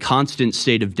people in a constant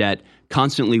state of debt,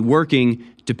 constantly working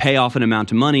to pay off an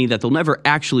amount of money that they'll never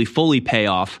actually fully pay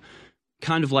off,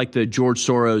 kind of like the George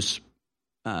Soros,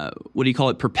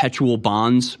 perpetual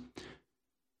bonds.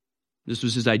 This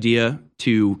was his idea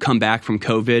to come back from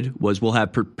COVID, was we'll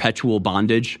have perpetual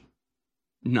bondage.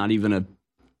 It's not even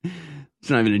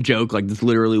a joke. Like, that's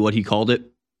literally what he called it.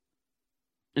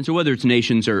 And so whether it's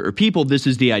nations or people, this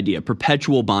is the idea: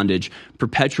 perpetual bondage,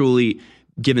 perpetually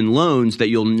given loans that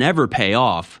you'll never pay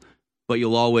off, but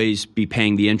you'll always be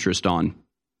paying the interest on.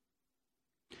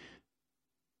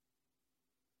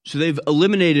 So they've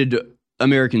eliminated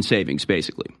American savings,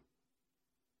 basically.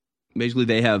 Basically,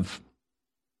 they have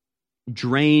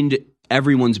drained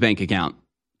everyone's bank account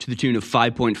to the tune of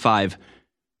 $5.5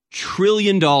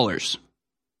 trillion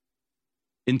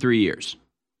in 3 years.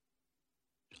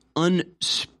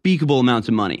 unspeakable amounts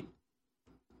of money.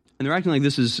 And they're acting like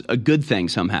this is a good thing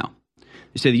somehow.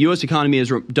 They say the U.S. economy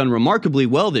has done remarkably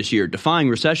well this year, defying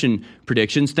recession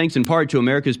predictions, thanks in part to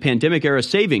America's pandemic-era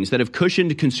savings that have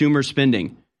cushioned consumer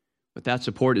spending. But that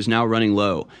support is now running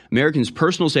low. Americans'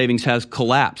 personal savings has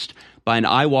collapsed by an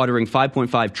eye-watering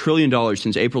 $5.5 trillion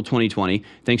since April 2020,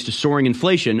 thanks to soaring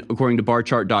inflation, according to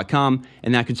barchart.com,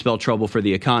 and that could spell trouble for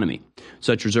the economy.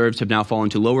 Such reserves have now fallen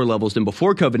to lower levels than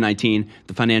before COVID-19,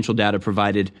 the financial data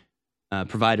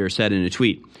provider said in a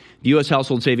tweet. The U.S.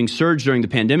 household savings surged during the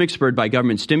pandemic, spurred by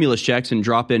government stimulus checks and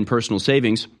drop-in personal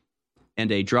savings,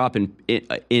 and a drop in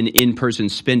in-person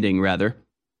spending, rather.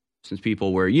 Since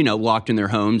people were, locked in their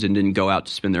homes and didn't go out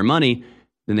to spend their money,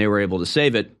 then they were able to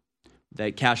save it.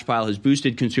 That cash pile has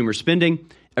boosted consumer spending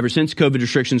ever since COVID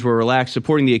restrictions were relaxed,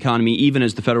 supporting the economy even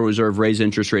as the Federal Reserve raised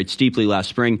interest rates steeply last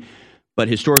spring. But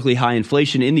historically high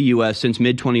inflation in the U.S. since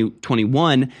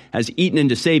mid-2021 has eaten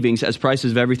into savings as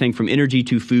prices of everything from energy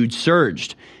to food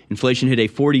surged. Inflation hit a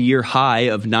 40-year high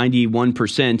of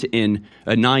 9.1% in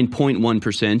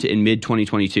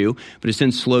mid-2022, but has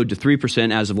since slowed to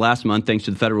 3% as of last month thanks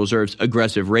to the Federal Reserve's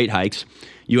aggressive rate hikes.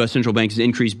 U.S. Central Bank has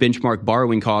increased benchmark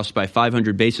borrowing costs by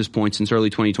 500 basis points since early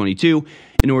 2022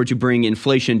 in order to bring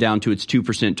inflation down to its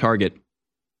 2% target.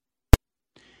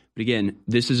 But again,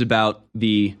 this is about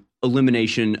the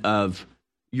elimination of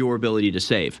your ability to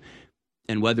save.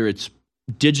 And whether it's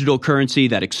digital currency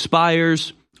that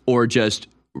expires or just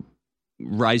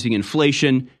rising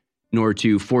inflation in order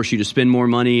to force you to spend more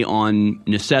money on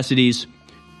necessities,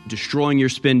 destroying your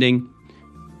spending,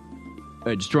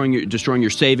 destroying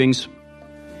your savings.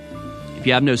 If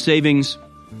you have no savings,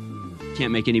 you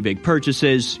can't make any big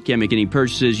purchases. You can't make any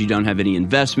purchases. You don't have any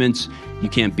investments. You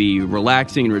can't be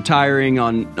relaxing and retiring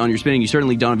on your spending. You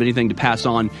certainly don't have anything to pass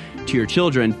on to your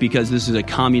children because this is a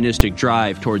communistic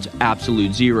drive towards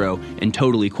absolute zero and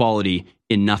total equality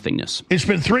in nothingness. It's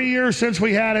been 3 years since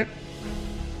we had it.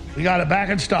 We got it back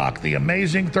in stock. The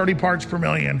amazing 30 parts per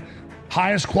million,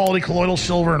 highest quality colloidal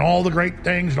silver and all the great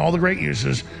things and all the great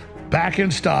uses. Back in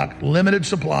stock, limited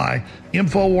supply.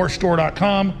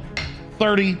 InfoWarsStore.com,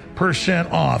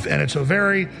 30% off. And it's a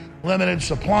very limited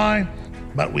supply,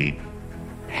 but we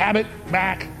have it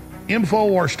back.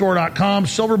 InfoWarsStore.com,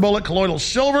 Silver Bullet Colloidal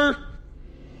Silver.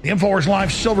 The InfoWars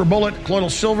Life Silver Bullet Colloidal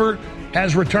Silver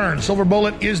has returned. Silver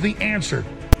Bullet is the answer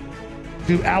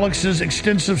to Alex's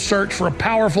extensive search for a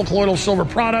powerful colloidal silver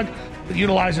product that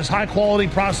utilizes high-quality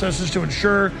processes to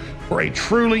ensure for a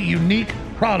truly unique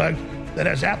product that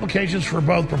has applications for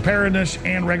both preparedness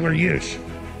and regular use.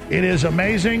 It is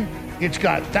amazing. It's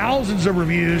got thousands of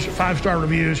reviews, 5-star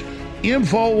reviews.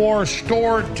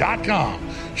 InfoWarsStore.com.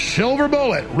 Silver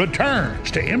Bullet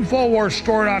returns to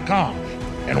InfoWarsStore.com.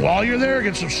 And while you're there,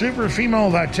 get some super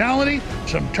female vitality,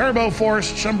 some Turbo Force,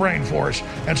 some Brain Force,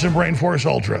 and some Brain Force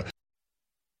Ultra.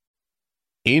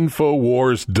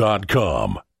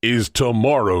 InfoWars.com is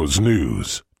tomorrow's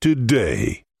news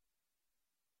today.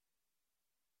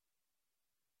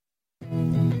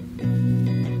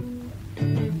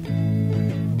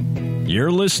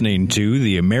 You're listening to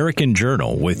The American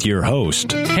Journal with your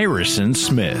host, Harrison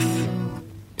Smith.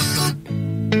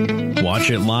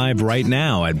 Watch it live right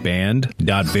now at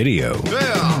band.video. All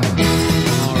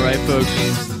right, folks.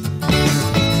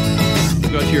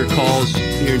 We'll go to your calls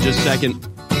here in just a second.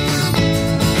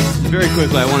 Very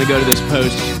quickly, I want to go to this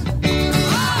post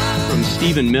from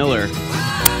Stephen Miller. He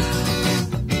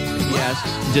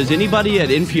asks, does anybody at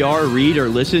NPR read or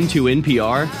listen to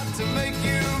NPR?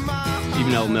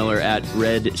 Stephen L. Miller at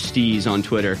Red Steez on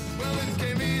Twitter.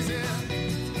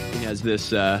 He has this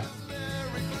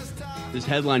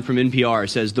headline from NPR.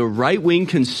 Says, the right-wing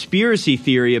conspiracy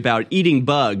theory about eating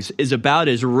bugs is about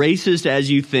as racist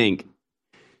as you think.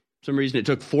 For some reason, it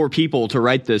took 4 people to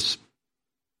write this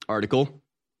article.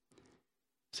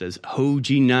 It says, Ho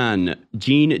Jinan,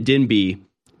 Gene Denby,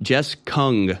 Jess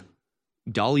Kung,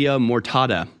 Dahlia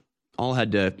Mortada all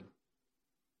had to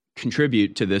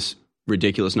contribute to this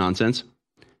ridiculous nonsense.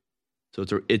 So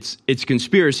it's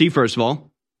conspiracy, first of all.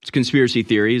 It's conspiracy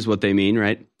theory is what they mean,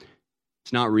 right?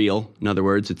 It's not real. In other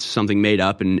words, it's something made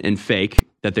up and fake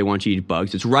that they want you to eat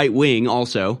bugs. It's right-wing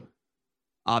also,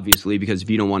 obviously, because if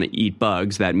you don't want to eat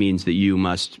bugs, that means that you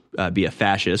must be a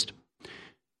fascist.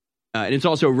 And it's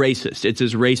also racist. It's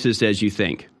as racist as you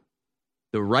think.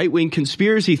 The right-wing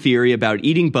conspiracy theory about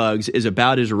eating bugs is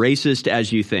about as racist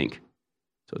as you think.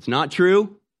 So it's not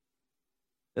true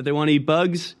that they want to eat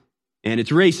bugs, and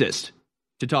it's racist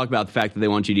to talk about the fact that they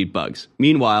want you to eat bugs.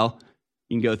 Meanwhile,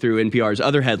 you can go through NPR's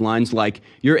other headlines like,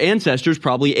 your ancestors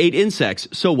probably ate insects,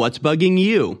 so what's bugging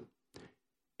you?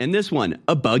 And this one,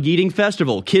 a bug-eating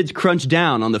festival. Kids crunch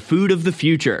down on the food of the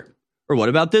future. Or what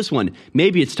about this one?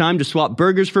 Maybe it's time to swap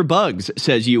burgers for bugs,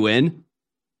 says UN.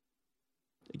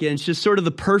 Again, it's just sort of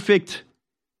the perfect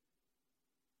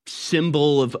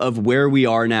symbol of where we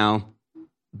are now,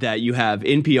 that you have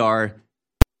NPR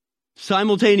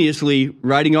simultaneously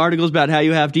writing articles about how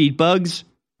you have to eat bugs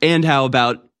and how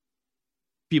about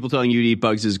people telling you to eat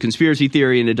bugs is a conspiracy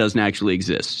theory and it doesn't actually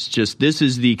exist. It's just, this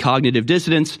is the cognitive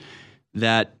dissonance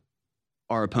that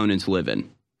our opponents live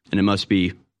in, and it must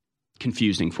be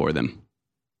confusing for them.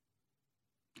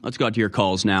 Let's go out to your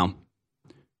calls now.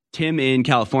 Tim in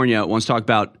California wants to talk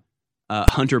about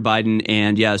Hunter Biden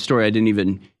and, a story I didn't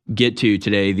even get to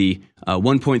today, the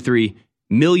 $1.3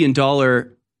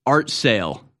 million art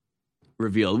sale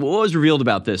revealed. What was revealed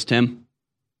about this, Tim?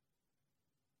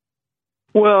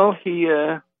 Well, he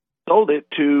sold it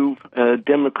to a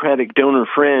Democratic donor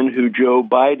friend who Joe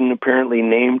Biden apparently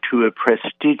named to a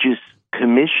prestigious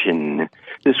commission.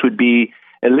 This would be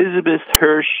Elizabeth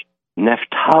Hirsch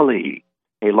Naftali,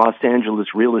 a Los Angeles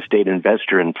real estate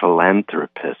investor and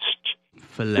philanthropist.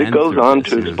 It goes on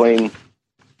to explain,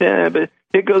 but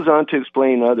it goes on to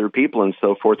explain other people and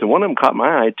so forth. And one of them caught my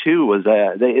eye too. Was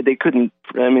they couldn't?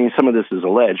 I mean, some of this is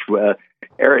alleged.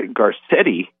 Eric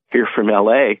Garcetti here from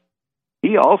L.A.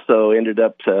 He also ended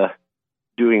up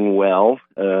doing well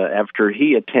after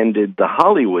he attended the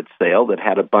Hollywood sale that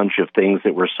had a bunch of things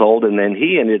that were sold, and then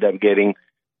he ended up getting.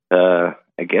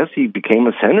 I guess he became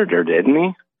a senator, didn't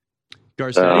he?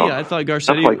 Garcetti? I thought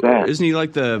Garcetti, like that. Isn't he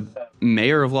like the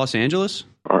mayor of Los Angeles?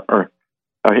 Or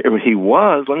he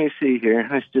was. Let me see here.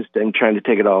 I'm trying to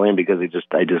take it all in because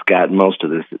I just got most of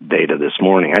this data this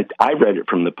morning. I read it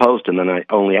from the Post, and then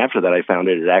only after that I found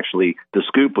it actually, the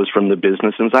scoop was from the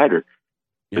Business Insider.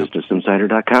 Yep.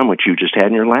 BusinessInsider.com, which you just had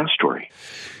in your last story.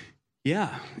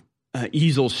 Yeah.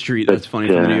 Easel Street, that's funny,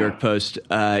 from the New York Post.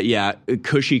 A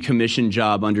cushy commission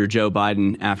job under Joe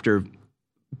Biden after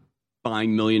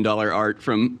buying $1 million art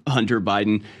from Hunter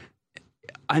Biden.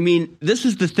 I mean, this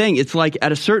is the thing. It's like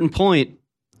at a certain point,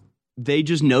 they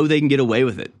just know they can get away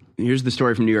with it. Here's the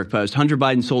story from New York Post. Hunter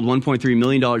Biden sold $1.3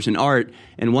 million in art,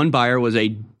 and one buyer was a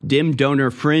dim donor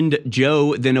friend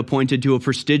Joe, then appointed to a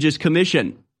prestigious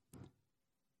commission.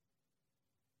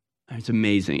 It's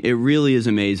amazing. It really is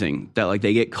amazing that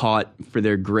they get caught for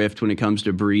their grift when it comes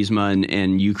to Burisma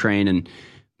and Ukraine and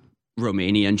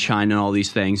Romania and China and all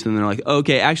these things. And they're like,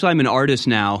 okay, actually, I'm an artist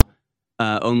now.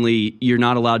 Only you're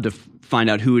not allowed to find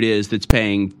out who it is that's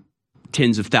paying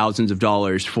tens of thousands of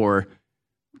dollars for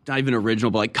not even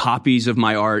original, but copies of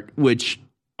my art, which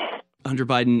Hunter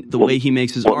Biden, the way he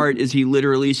makes his art is he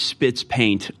literally spits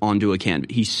paint onto a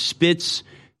canvas. He spits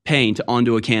paint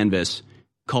onto a canvas,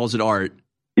 calls it art.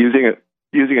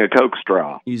 Using a Coke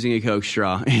straw. Using a Coke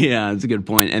straw. Yeah, that's a good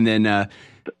point. And then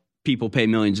people pay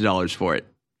millions of dollars for it.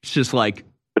 It's just like...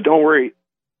 But don't worry.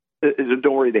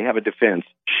 They have a defense.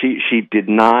 She did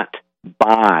not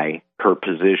buy her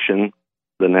position,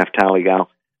 the Naftali gal.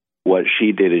 What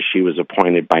she did is she was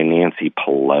appointed by Nancy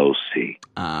Pelosi.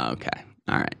 Okay.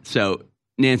 All right. So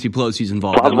Nancy Pelosi's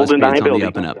involved. Plausible deniability. On the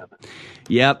up and up.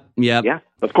 Yep. Yeah,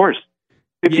 of course.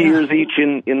 50 years each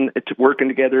in working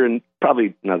together, and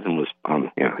probably nothing was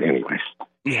on. Anyways.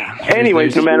 Yeah.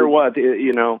 Anyways, no matter what,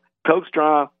 Coke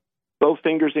straw, both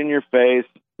fingers in your face.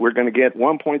 We're going to get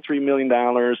 $1.3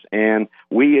 million, and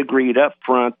we agreed up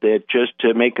front that just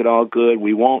to make it all good,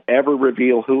 we won't ever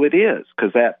reveal who it is,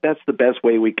 because that's the best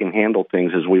way we can handle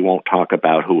things is we won't talk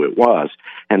about who it was,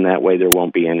 and that way there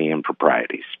won't be any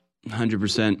improprieties.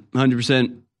 100%.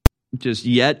 100%. Just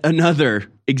yet another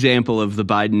example of the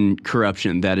Biden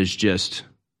corruption that is just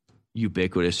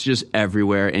ubiquitous, just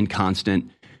everywhere and constant.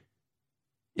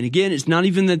 And again, it's not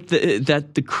even that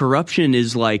the corruption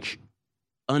is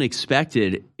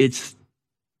unexpected. It's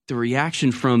the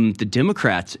reaction from the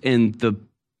Democrats and the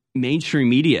mainstream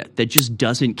media that just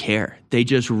doesn't care. They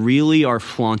just really are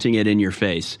flaunting it in your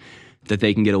face that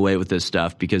they can get away with this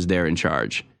stuff because they're in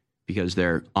charge, because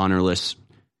they're honorless,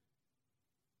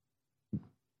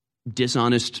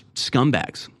 dishonest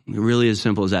scumbags. It really is as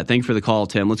simple as that. Thank you for the call,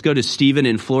 Tim. Let's go to Stephen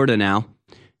in Florida now.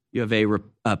 You have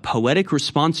a poetic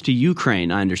response to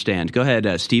Ukraine, I understand. Go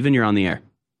ahead, Stephen, you're on the air.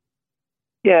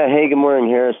 Yeah, hey, good morning,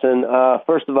 Harrison.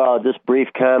 First of all, just brief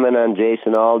comment on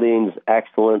Jason Aldean's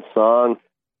excellent song.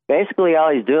 Basically,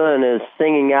 all he's doing is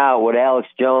singing out what Alex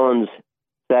Jones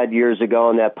said years ago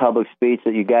in that public speech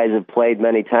that you guys have played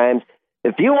many times.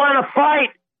 If you want to fight,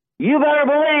 you better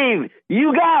believe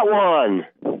you got one.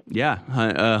 Yeah,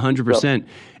 100%.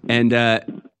 And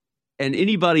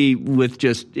anybody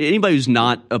who's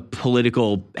not a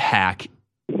political hack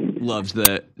loves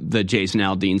the Jason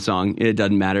Aldean song. It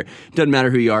doesn't matter. It doesn't matter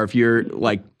who you are. If you're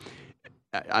I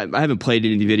haven't played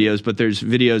any videos, but there's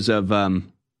videos of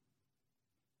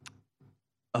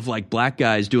of like black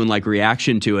guys doing like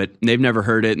reaction to it. And they've never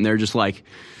heard it. And they're just like,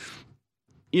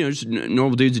 just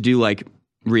normal dudes that do like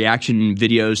reaction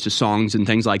videos to songs and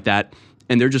things like that.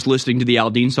 And they're just listening to the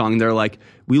Aldean song. And they're like,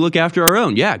 we look after our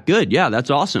own. Yeah, good. Yeah, that's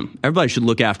awesome. Everybody should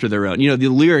look after their own. The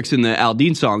lyrics in the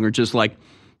Aldean song are just like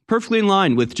perfectly in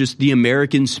line with just the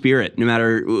American spirit, no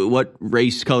matter what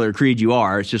race, color, creed you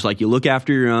are. It's just like you look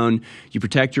after your own, you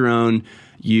protect your own,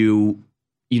 you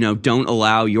don't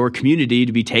allow your community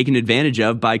to be taken advantage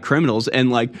of by criminals. And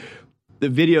like the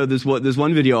video, this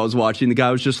one video I was watching, the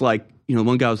guy was just like,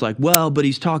 one guy was like, well, but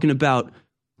he's talking about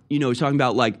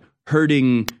like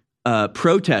hurting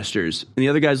protesters. And the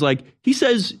other guy's like, he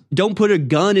says, don't put a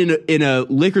gun in a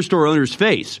liquor store owner's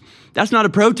face. That's not a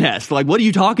protest. Like, what are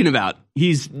you talking about?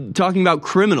 He's talking about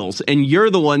criminals. And you're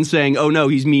the one saying, oh no,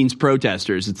 he means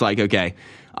protesters. It's like, okay,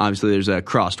 obviously there's a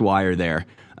crossed wire there.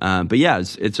 But yeah,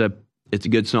 it's a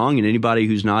good song. And anybody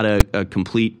who's not a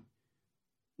complete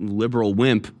liberal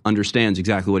wimp understands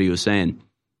exactly what he was saying.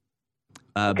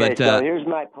 Okay, so here's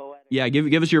my poetic. Yeah,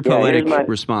 give us your poetic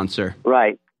response, sir.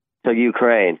 Right. So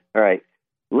Ukraine. All right.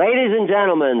 Ladies and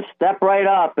gentlemen, step right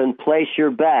up and place your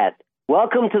bet.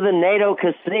 Welcome to the NATO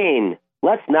casino.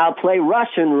 Let's now play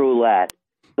Russian roulette.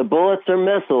 The bullets are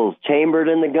missiles chambered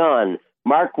in the gun.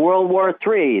 Mark World War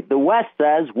III. The West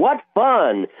says, what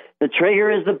fun. The trigger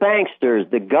is the banksters.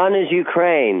 The gun is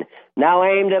Ukraine. Now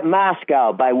aimed at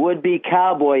Moscow by would-be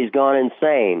cowboys gone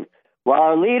insane. While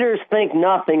our leaders think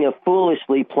nothing of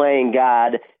foolishly playing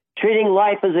God, treating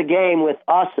life as a game with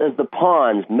us as the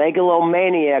pawns, maniacal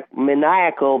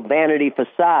vanity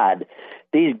facade.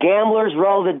 These gamblers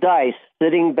roll the dice,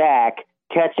 sitting back,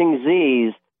 catching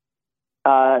Z's,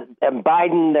 and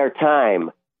biding their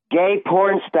time. Gay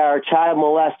porn star, child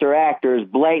molester actors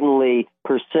blatantly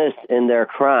persist in their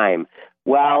crime.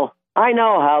 Well, I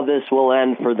know how this will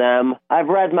end for them. I've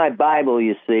read my Bible,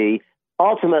 you see.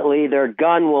 Ultimately, their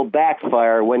gun will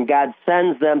backfire when God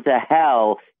sends them to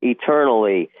hell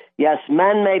eternally. Yes,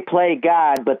 men may play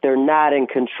God, but they're not in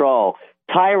control.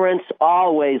 Tyrants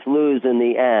always lose in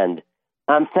the end.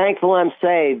 I'm thankful I'm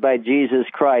saved by Jesus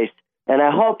Christ, and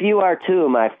I hope you are too,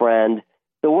 my friend.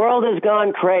 The world has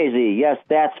gone crazy, yes,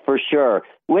 that's for sure.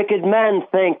 Wicked men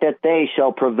think that they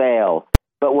shall prevail.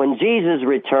 But when Jesus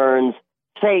returns,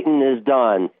 Satan is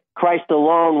done. Christ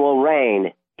alone will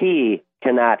reign. He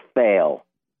cannot fail.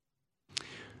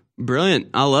 Brilliant.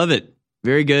 I love it.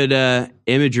 Very good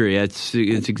imagery. It's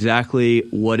exactly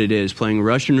what it is. Playing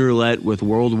Russian roulette with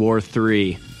World War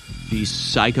III. These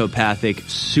psychopathic,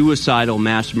 suicidal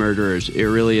mass murderers. It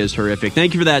really is horrific.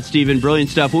 Thank you for that, Stephen. Brilliant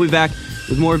stuff. We'll be back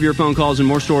with more of your phone calls and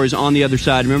more stories on the other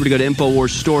side. Remember to go to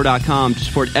InfoWarsStore.com to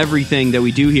support everything that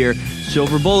we do here.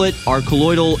 Silver Bullet, our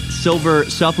colloidal silver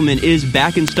supplement, is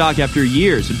back in stock after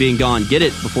years of being gone. Get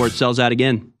it before it sells out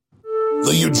again.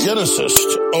 The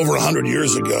eugenicists over 100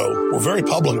 years ago were very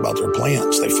public about their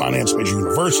plans. They financed major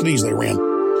universities. They ran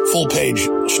full-page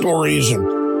stories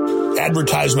and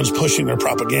advertisements pushing their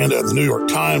propaganda in the New York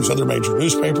Times, other major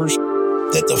newspapers,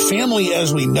 that the family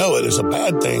as we know it is a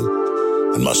bad thing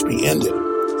and must be ended.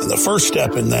 And the first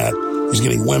step in that is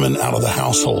getting women out of the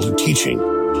household and teaching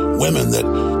women that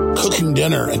cooking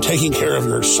dinner and taking care of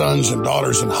your sons and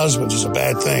daughters and husbands is a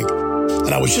bad thing.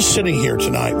 And I was just sitting here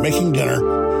tonight making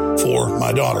dinner for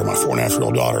my daughter, my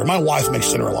 4.5-year-old daughter. My wife makes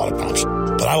dinner a lot of times,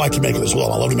 but I like to make it as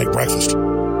well. I love to make breakfast.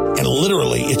 And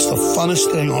literally, it's the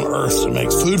funnest thing on earth to make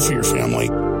food for your family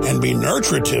and be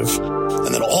nurturative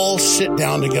and then all sit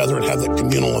down together and have that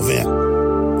communal event.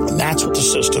 And that's what the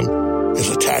system is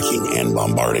attacking and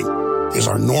bombarding, is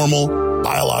our normal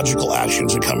biological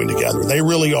actions and coming together. They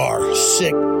really are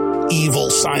sick, evil,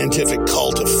 scientific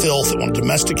cult of filth that want to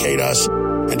domesticate us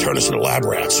and turn us into lab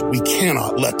rats. We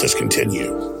cannot let this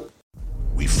continue.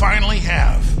 We finally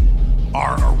have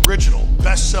our original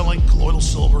best-selling colloidal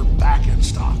silver back in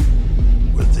stock.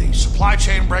 With the supply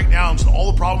chain breakdowns and all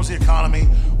the problems with the economy,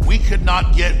 we could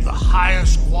not get the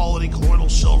highest quality colloidal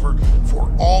silver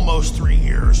for almost 3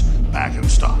 years back in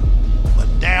stock. But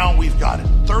now we've got it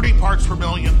 30 parts per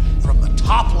million from the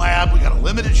top lab. We got a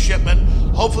limited shipment.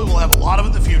 Hopefully we'll have a lot of it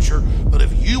in the future. But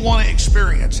if you want to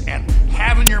experience and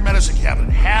have in your medicine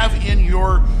cabinet, have in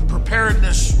your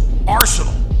preparedness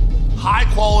arsenal, high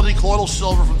quality colloidal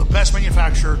silver from the best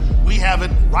manufacturer, we have it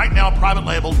right now private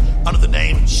labeled under the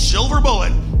name Silver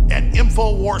Bullet at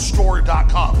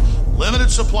InfoWarsStore.com. Limited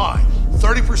supply,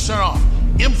 30% off.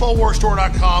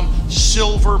 InfoWarsStore.com,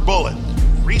 Silver Bullet.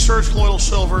 Research colloidal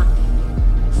silver,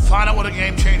 find out what a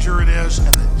game changer it is,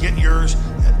 and then get yours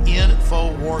at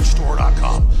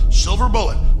InfoWarsStore.com. Silver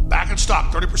Bullet, back in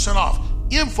stock, 30% off.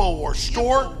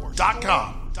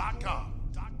 InfoWarsStore.com.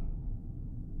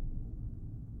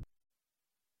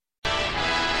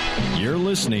 You're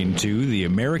listening to The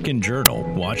American Journal.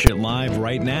 Watch it live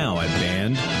right now at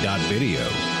band.video.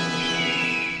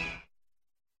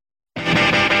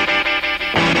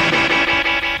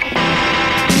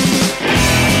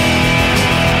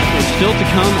 Still to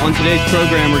come on today's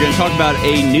program, we're going to talk about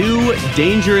a new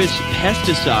dangerous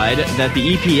pesticide that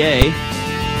the EPA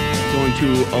is going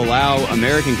to allow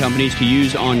American companies to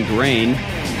use on grain.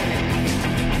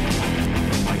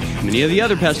 Like many of the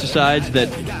other pesticides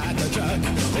that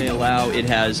they allow, it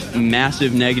has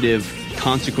massive negative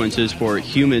consequences for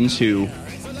humans who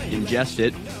ingest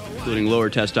it, including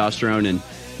lower testosterone and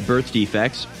birth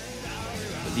defects.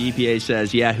 But the EPA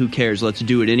says, yeah, who cares? Let's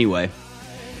do it anyway.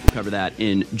 We'll cover that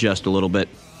in just a little bit.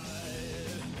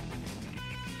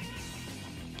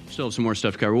 Still have some more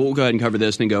stuff to cover. We'll go ahead and cover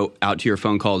this and then go out to your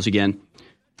phone calls again.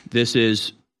 This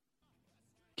is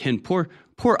poor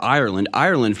Ireland.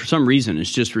 Ireland, for some reason,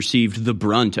 has just received the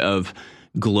brunt of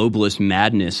globalist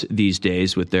madness these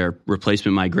days with their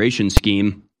replacement migration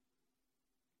scheme.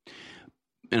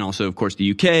 And also, of course,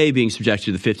 the UK being subjected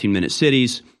to the 15-minute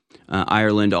cities.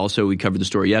 Ireland, also, we covered the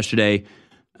story yesterday,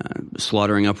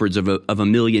 slaughtering upwards of a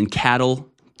million cattle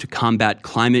to combat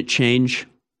climate change.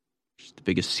 It's the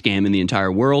biggest scam in the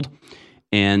entire world.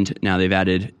 And now they've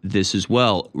added this as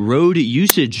well. Road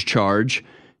usage charge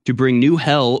to bring new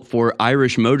hell for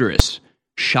Irish motorists.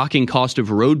 Shocking cost of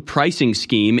road pricing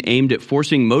scheme aimed at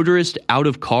forcing motorists out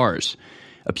of cars.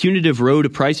 A punitive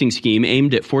road pricing scheme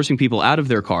aimed at forcing people out of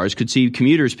their cars could see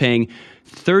commuters paying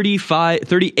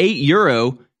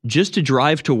 €38 just to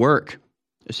drive to work.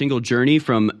 A single journey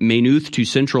from Maynooth to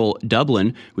central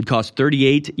Dublin would cost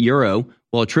 €38,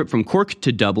 while a trip from Cork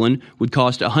to Dublin would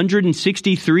cost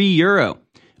 €163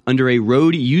 under a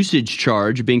road usage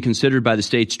charge being considered by the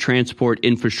state's transport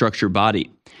infrastructure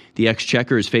body. The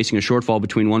Exchequer is facing a shortfall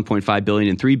between $1.5 billion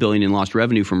and $3 billion in lost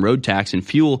revenue from road tax and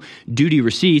fuel duty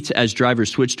receipts as drivers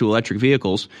switch to electric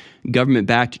vehicles.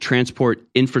 Government-backed Transport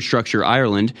Infrastructure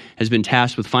Ireland has been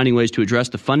tasked with finding ways to address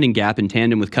the funding gap in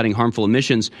tandem with cutting harmful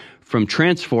emissions from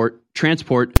transport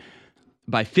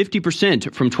by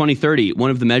 50% from 2030.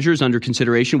 One of the measures under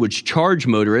consideration would charge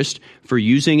motorists for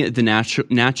using the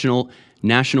national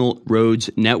roads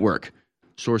network.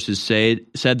 Sources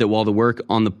said that while the work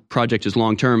on the project is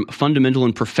long-term, fundamental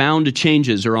and profound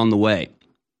changes are on the way.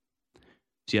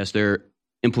 So yes, they're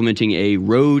implementing a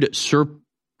road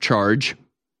surcharge,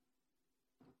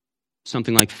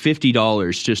 something like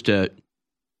 $50 just to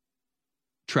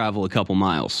travel a couple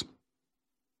miles,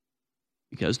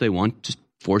 because they want to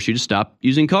force you to stop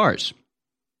using cars.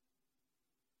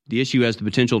 The issue has the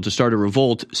potential to start a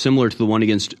revolt similar to the one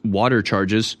against water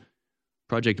charges.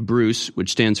 Project Bruce, which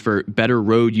stands for Better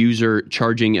Road User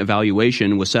Charging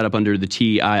Evaluation, was set up under the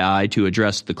TII to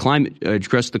address the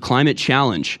climate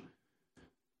challenge.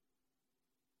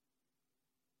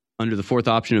 Under the fourth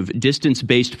option of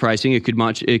distance-based pricing, it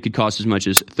could cost as much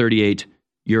as €38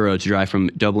 to drive from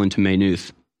Dublin to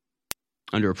Maynooth.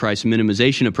 Under a price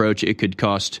minimization approach, it could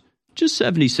cost just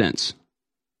 70 cents.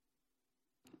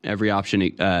 Every option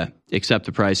except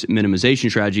the price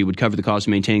minimization strategy would cover the cost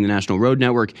of maintaining the national road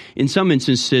network. In some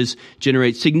instances,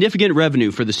 generate significant revenue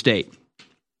for the state.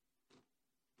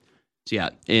 So yeah,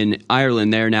 in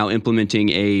Ireland, they're now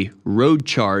implementing a road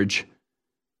charge,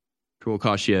 which will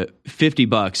cost you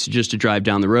 $50 just to drive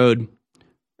down the road,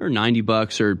 or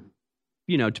 $90, or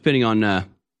depending on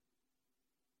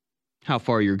how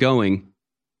far you're going.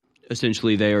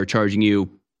 Essentially, they are charging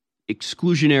you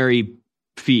exclusionary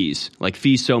fees, like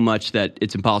fees so much that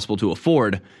it's impossible to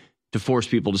afford, to force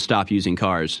people to stop using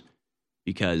cars.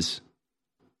 Because,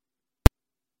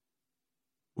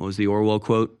 what was the Orwell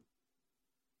quote?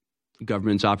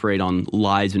 Governments operate on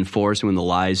lies and force, and when the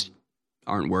lies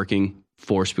aren't working,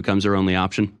 force becomes their only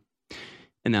option.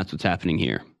 And that's what's happening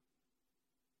here.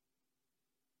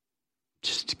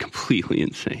 Just completely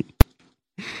insane.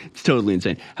 It's totally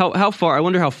insane. How far? I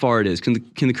wonder how far it is. Can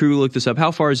the crew look this up?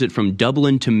 How far is it from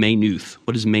Dublin to Maynooth?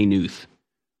 What is Maynooth?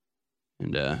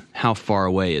 And how far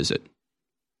away is it?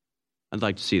 I'd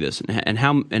like to see this. And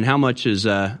how much is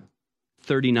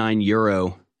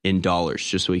 €39 in dollars?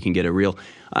 Just so we can get a real.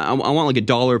 I want like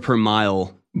 $1 per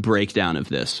mile breakdown of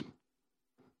this,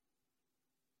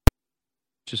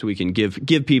 just so we can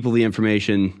give people the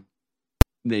information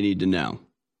they need to know.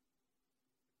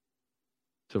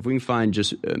 So if we can find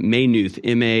just Maynooth,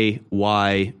 Maynooth,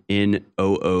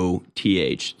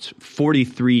 it's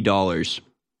 $43.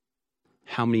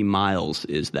 How many miles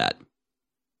is that?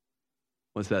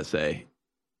 What's that say?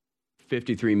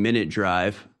 53-minute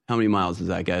drive. How many miles is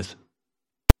that, guys?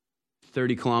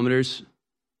 30 kilometers?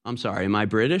 I'm sorry, am I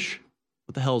British?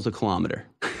 What the hell is a kilometer?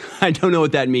 I don't know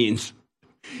what that means.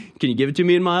 Can you give it to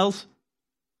me in miles?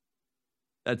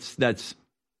 That's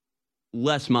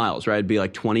less miles, right? It'd be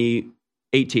like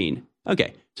 18.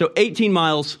 Okay, so 18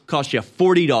 miles cost you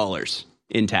 $40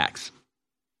 in tax.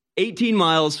 18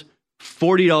 miles,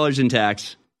 $40 in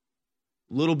tax,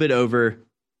 a little bit over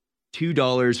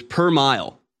 $2 per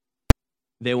mile.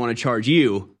 They want to charge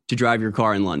you to drive your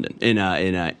car in London, in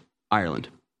Ireland.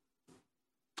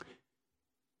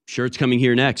 Sure, it's coming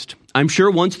here next. I'm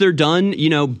sure once they're done,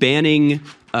 banning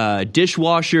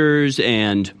dishwashers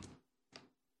and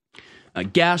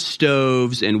gas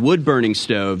stoves and wood-burning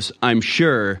stoves, I'm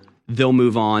sure they'll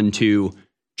move on to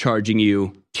charging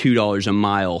you $2 a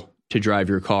mile to drive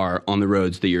your car on the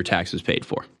roads that your taxes paid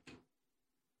for.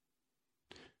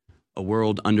 A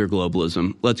world under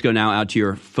globalism. Let's go now out to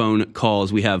your phone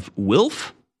calls. We have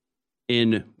Wilf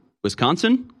in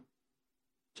Wisconsin.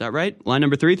 Is that right? Line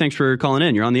number 3. Thanks for calling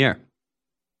in. You're on the air.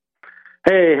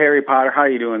 Hey, Harry Potter. How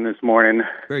you doing this morning?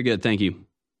 Very good. Thank you.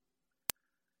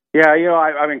 Yeah,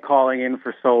 I've been calling in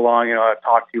for so long. I've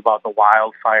talked to you about the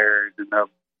wildfires and the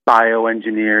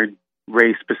bioengineered,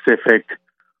 race-specific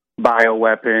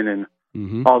bioweapon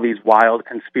and all these wild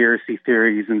conspiracy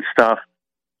theories and stuff.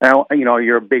 Now,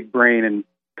 you're a big brain and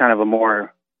kind of a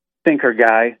more thinker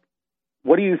guy.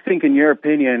 What do you think, in your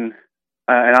opinion,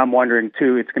 and I'm wondering,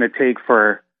 too, it's going to take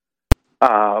for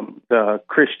the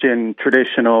Christian,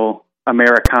 traditional,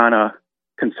 Americana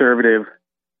conservative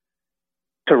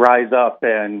to rise up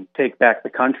and take back the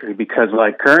country? Because,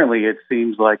 currently it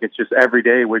seems like it's just every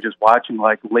day we're just watching,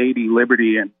 Lady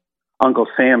Liberty and Uncle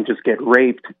Sam just get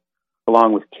raped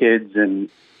along with kids and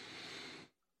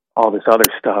all this other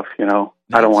stuff,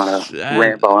 I don't want to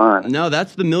ramble on. No,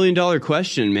 that's the $1 million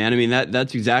question, man. I mean,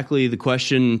 that's exactly the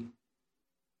question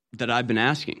that I've been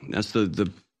asking. That's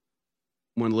the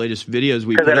one of the latest videos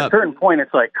we put up. Because at a certain point,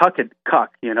 it's like cuck,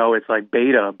 it's like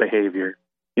beta behavior.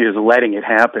 You're just letting it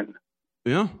happen.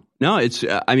 Yeah. No, it's,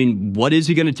 what is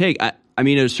it going to take? At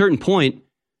a certain point,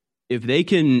 if they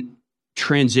can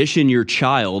transition your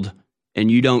child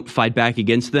and you don't fight back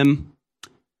against them,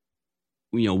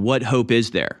 what hope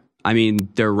is there?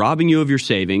 They're robbing you of your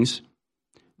savings.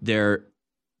 They're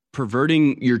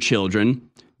perverting your children.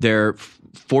 They're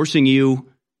forcing you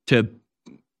to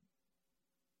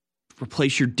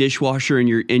replace your dishwasher and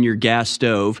your gas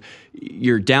stove.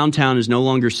 Your downtown is no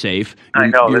longer safe. I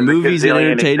know. Your movies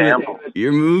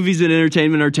and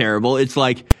entertainment are terrible. It's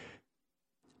like,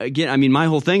 again, my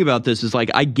whole thing about this is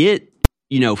I get,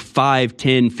 5,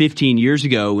 10, 15 years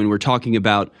ago when we're talking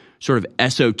about sort of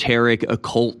esoteric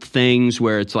occult things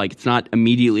where it's it's not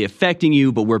immediately affecting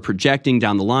you, but we're projecting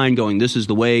down the line going, this is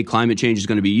the way climate change is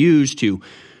going to be used to,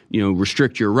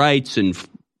 restrict your rights and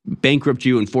bankrupt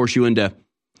you and force you into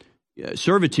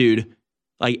servitude.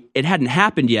 It hadn't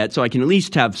happened yet, so I can at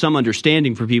least have some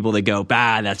understanding for people that go,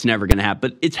 that's never going to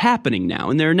happen. But it's happening now,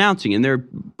 and they're announcing, and they're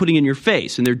putting it in your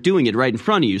face, and they're doing it right in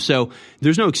front of you. So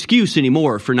there's no excuse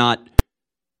anymore for not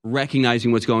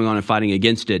recognizing what's going on and fighting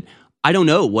against it. I don't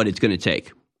know what it's going to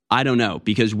take. I don't know,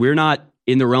 because we're not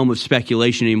in the realm of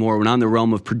speculation anymore. We're not in the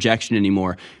realm of projection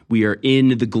anymore. We are in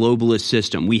the globalist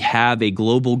system. We have a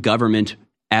global government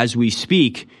as we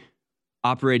speak,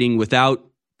 operating without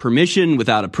permission,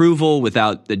 without approval,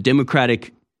 without the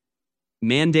democratic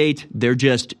mandate. They're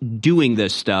just doing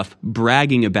this stuff,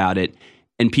 bragging about it,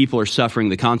 and people are suffering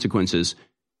the consequences.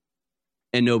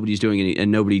 And nobody's doing any,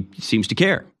 and nobody seems to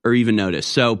care or even notice.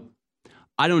 So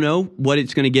I don't know what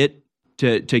it's going to get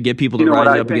to get people to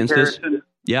rise up against Harrison? this.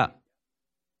 Yeah.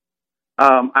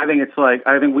 I think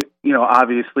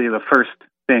obviously the first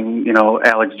thing,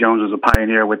 Alex Jones was a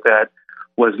pioneer with that,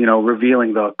 was,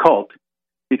 revealing the occult.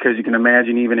 Because you can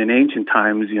imagine even in ancient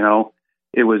times,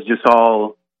 it was just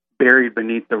all buried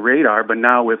beneath the radar. But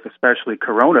now with especially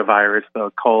coronavirus, the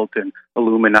occult and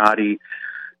Illuminati,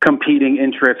 competing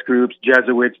interest groups,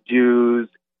 Jesuits, Jews,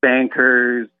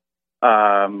 bankers,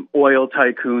 oil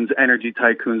tycoons, energy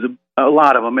tycoons, a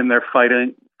lot of them, and they're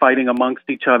fighting amongst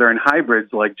each other in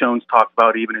hybrids like Jones talked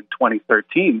about even in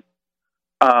 2013.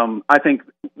 I think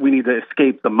we need to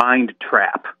escape the mind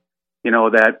trap,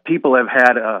 that people have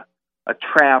had a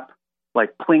trap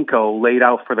like Plinko laid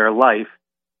out for their life,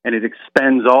 and it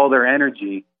expends all their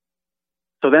energy.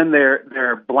 So then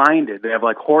they're blinded. They have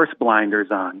horse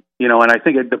blinders on, and I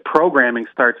think the programming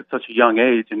starts at such a young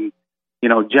age, and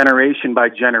generation by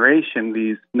generation,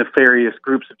 these nefarious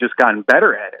groups have just gotten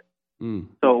better at it.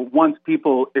 So once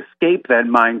people escape that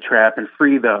mind trap and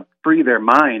free their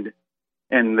mind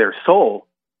and their soul,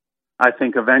 I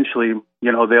think eventually,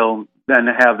 they'll then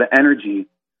have the energy,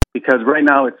 because right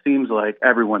now it seems like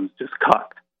everyone's just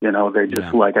cucked. They're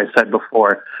just, like I said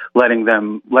before, letting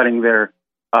their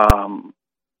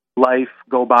life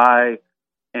go by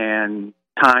and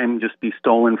time just be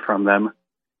stolen from them.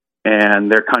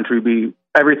 and their country be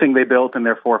everything they built and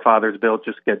their forefathers built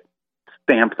just get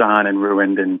stamped on and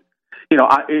ruined. And,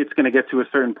 it's going to get to a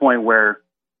certain point where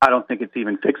I don't think it's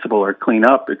even fixable or clean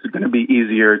up. It's going to be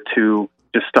easier to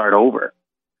just start over.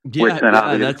 Yeah, which then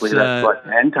obviously that's what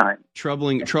end time.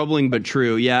 Troubling, but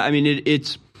true. Yeah, I mean,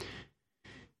 it's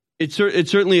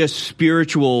certainly a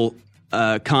spiritual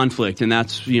conflict, and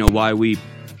that's why we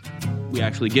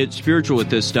actually get spiritual with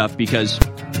this stuff, because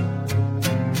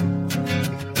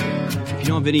if you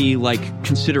don't have any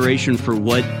consideration for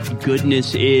what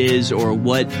goodness is or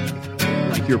what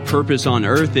your purpose on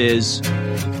earth is,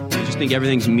 you just think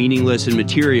everything's meaningless and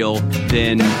material,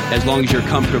 then as long as you're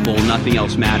comfortable, nothing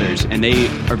else matters. And they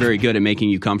are very good at making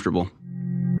you comfortable.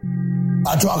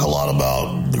 I talk a lot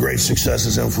about the great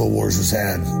successes InfoWars has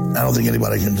had. I don't think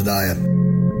anybody can deny it.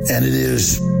 And it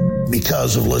is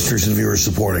because of listeners and viewers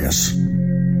supporting us.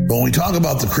 But when we talk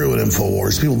about the crew at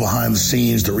InfoWars, people behind the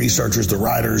scenes, the researchers, the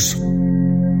writers,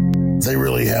 they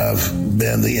really have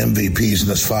been the MVPs in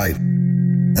this fight.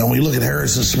 And when we look at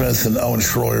Harrison Smith and Owen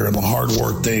Schroyer and the hard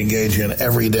work they engage in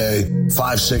every day,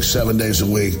 5, 6, 7 days a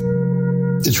week,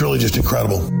 it's really just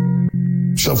incredible.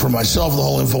 So for myself and the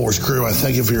whole InfoWars crew, I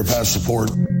thank you for your past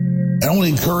support. And I want to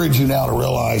encourage you now to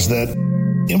realize that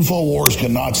InfoWars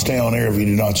cannot stay on air if you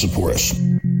do not support us.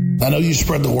 I know you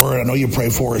spread the word. I know you pray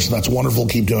for us, and that's wonderful.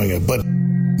 Keep doing it. But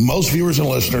most viewers and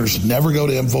listeners never go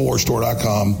to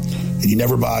InfoWarsStore.com, and you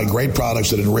never buy great products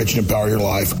that enrich and empower your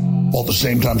life while at the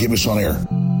same time keep us on air.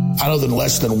 I know that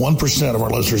less than 1% of our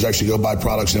listeners actually go buy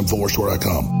products at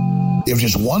InfoWarsStore.com. If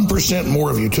just 1%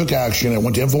 more of you took action and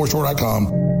went to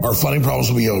InfoWarsStore.com, our funding problems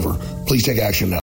will be over. Please take action now.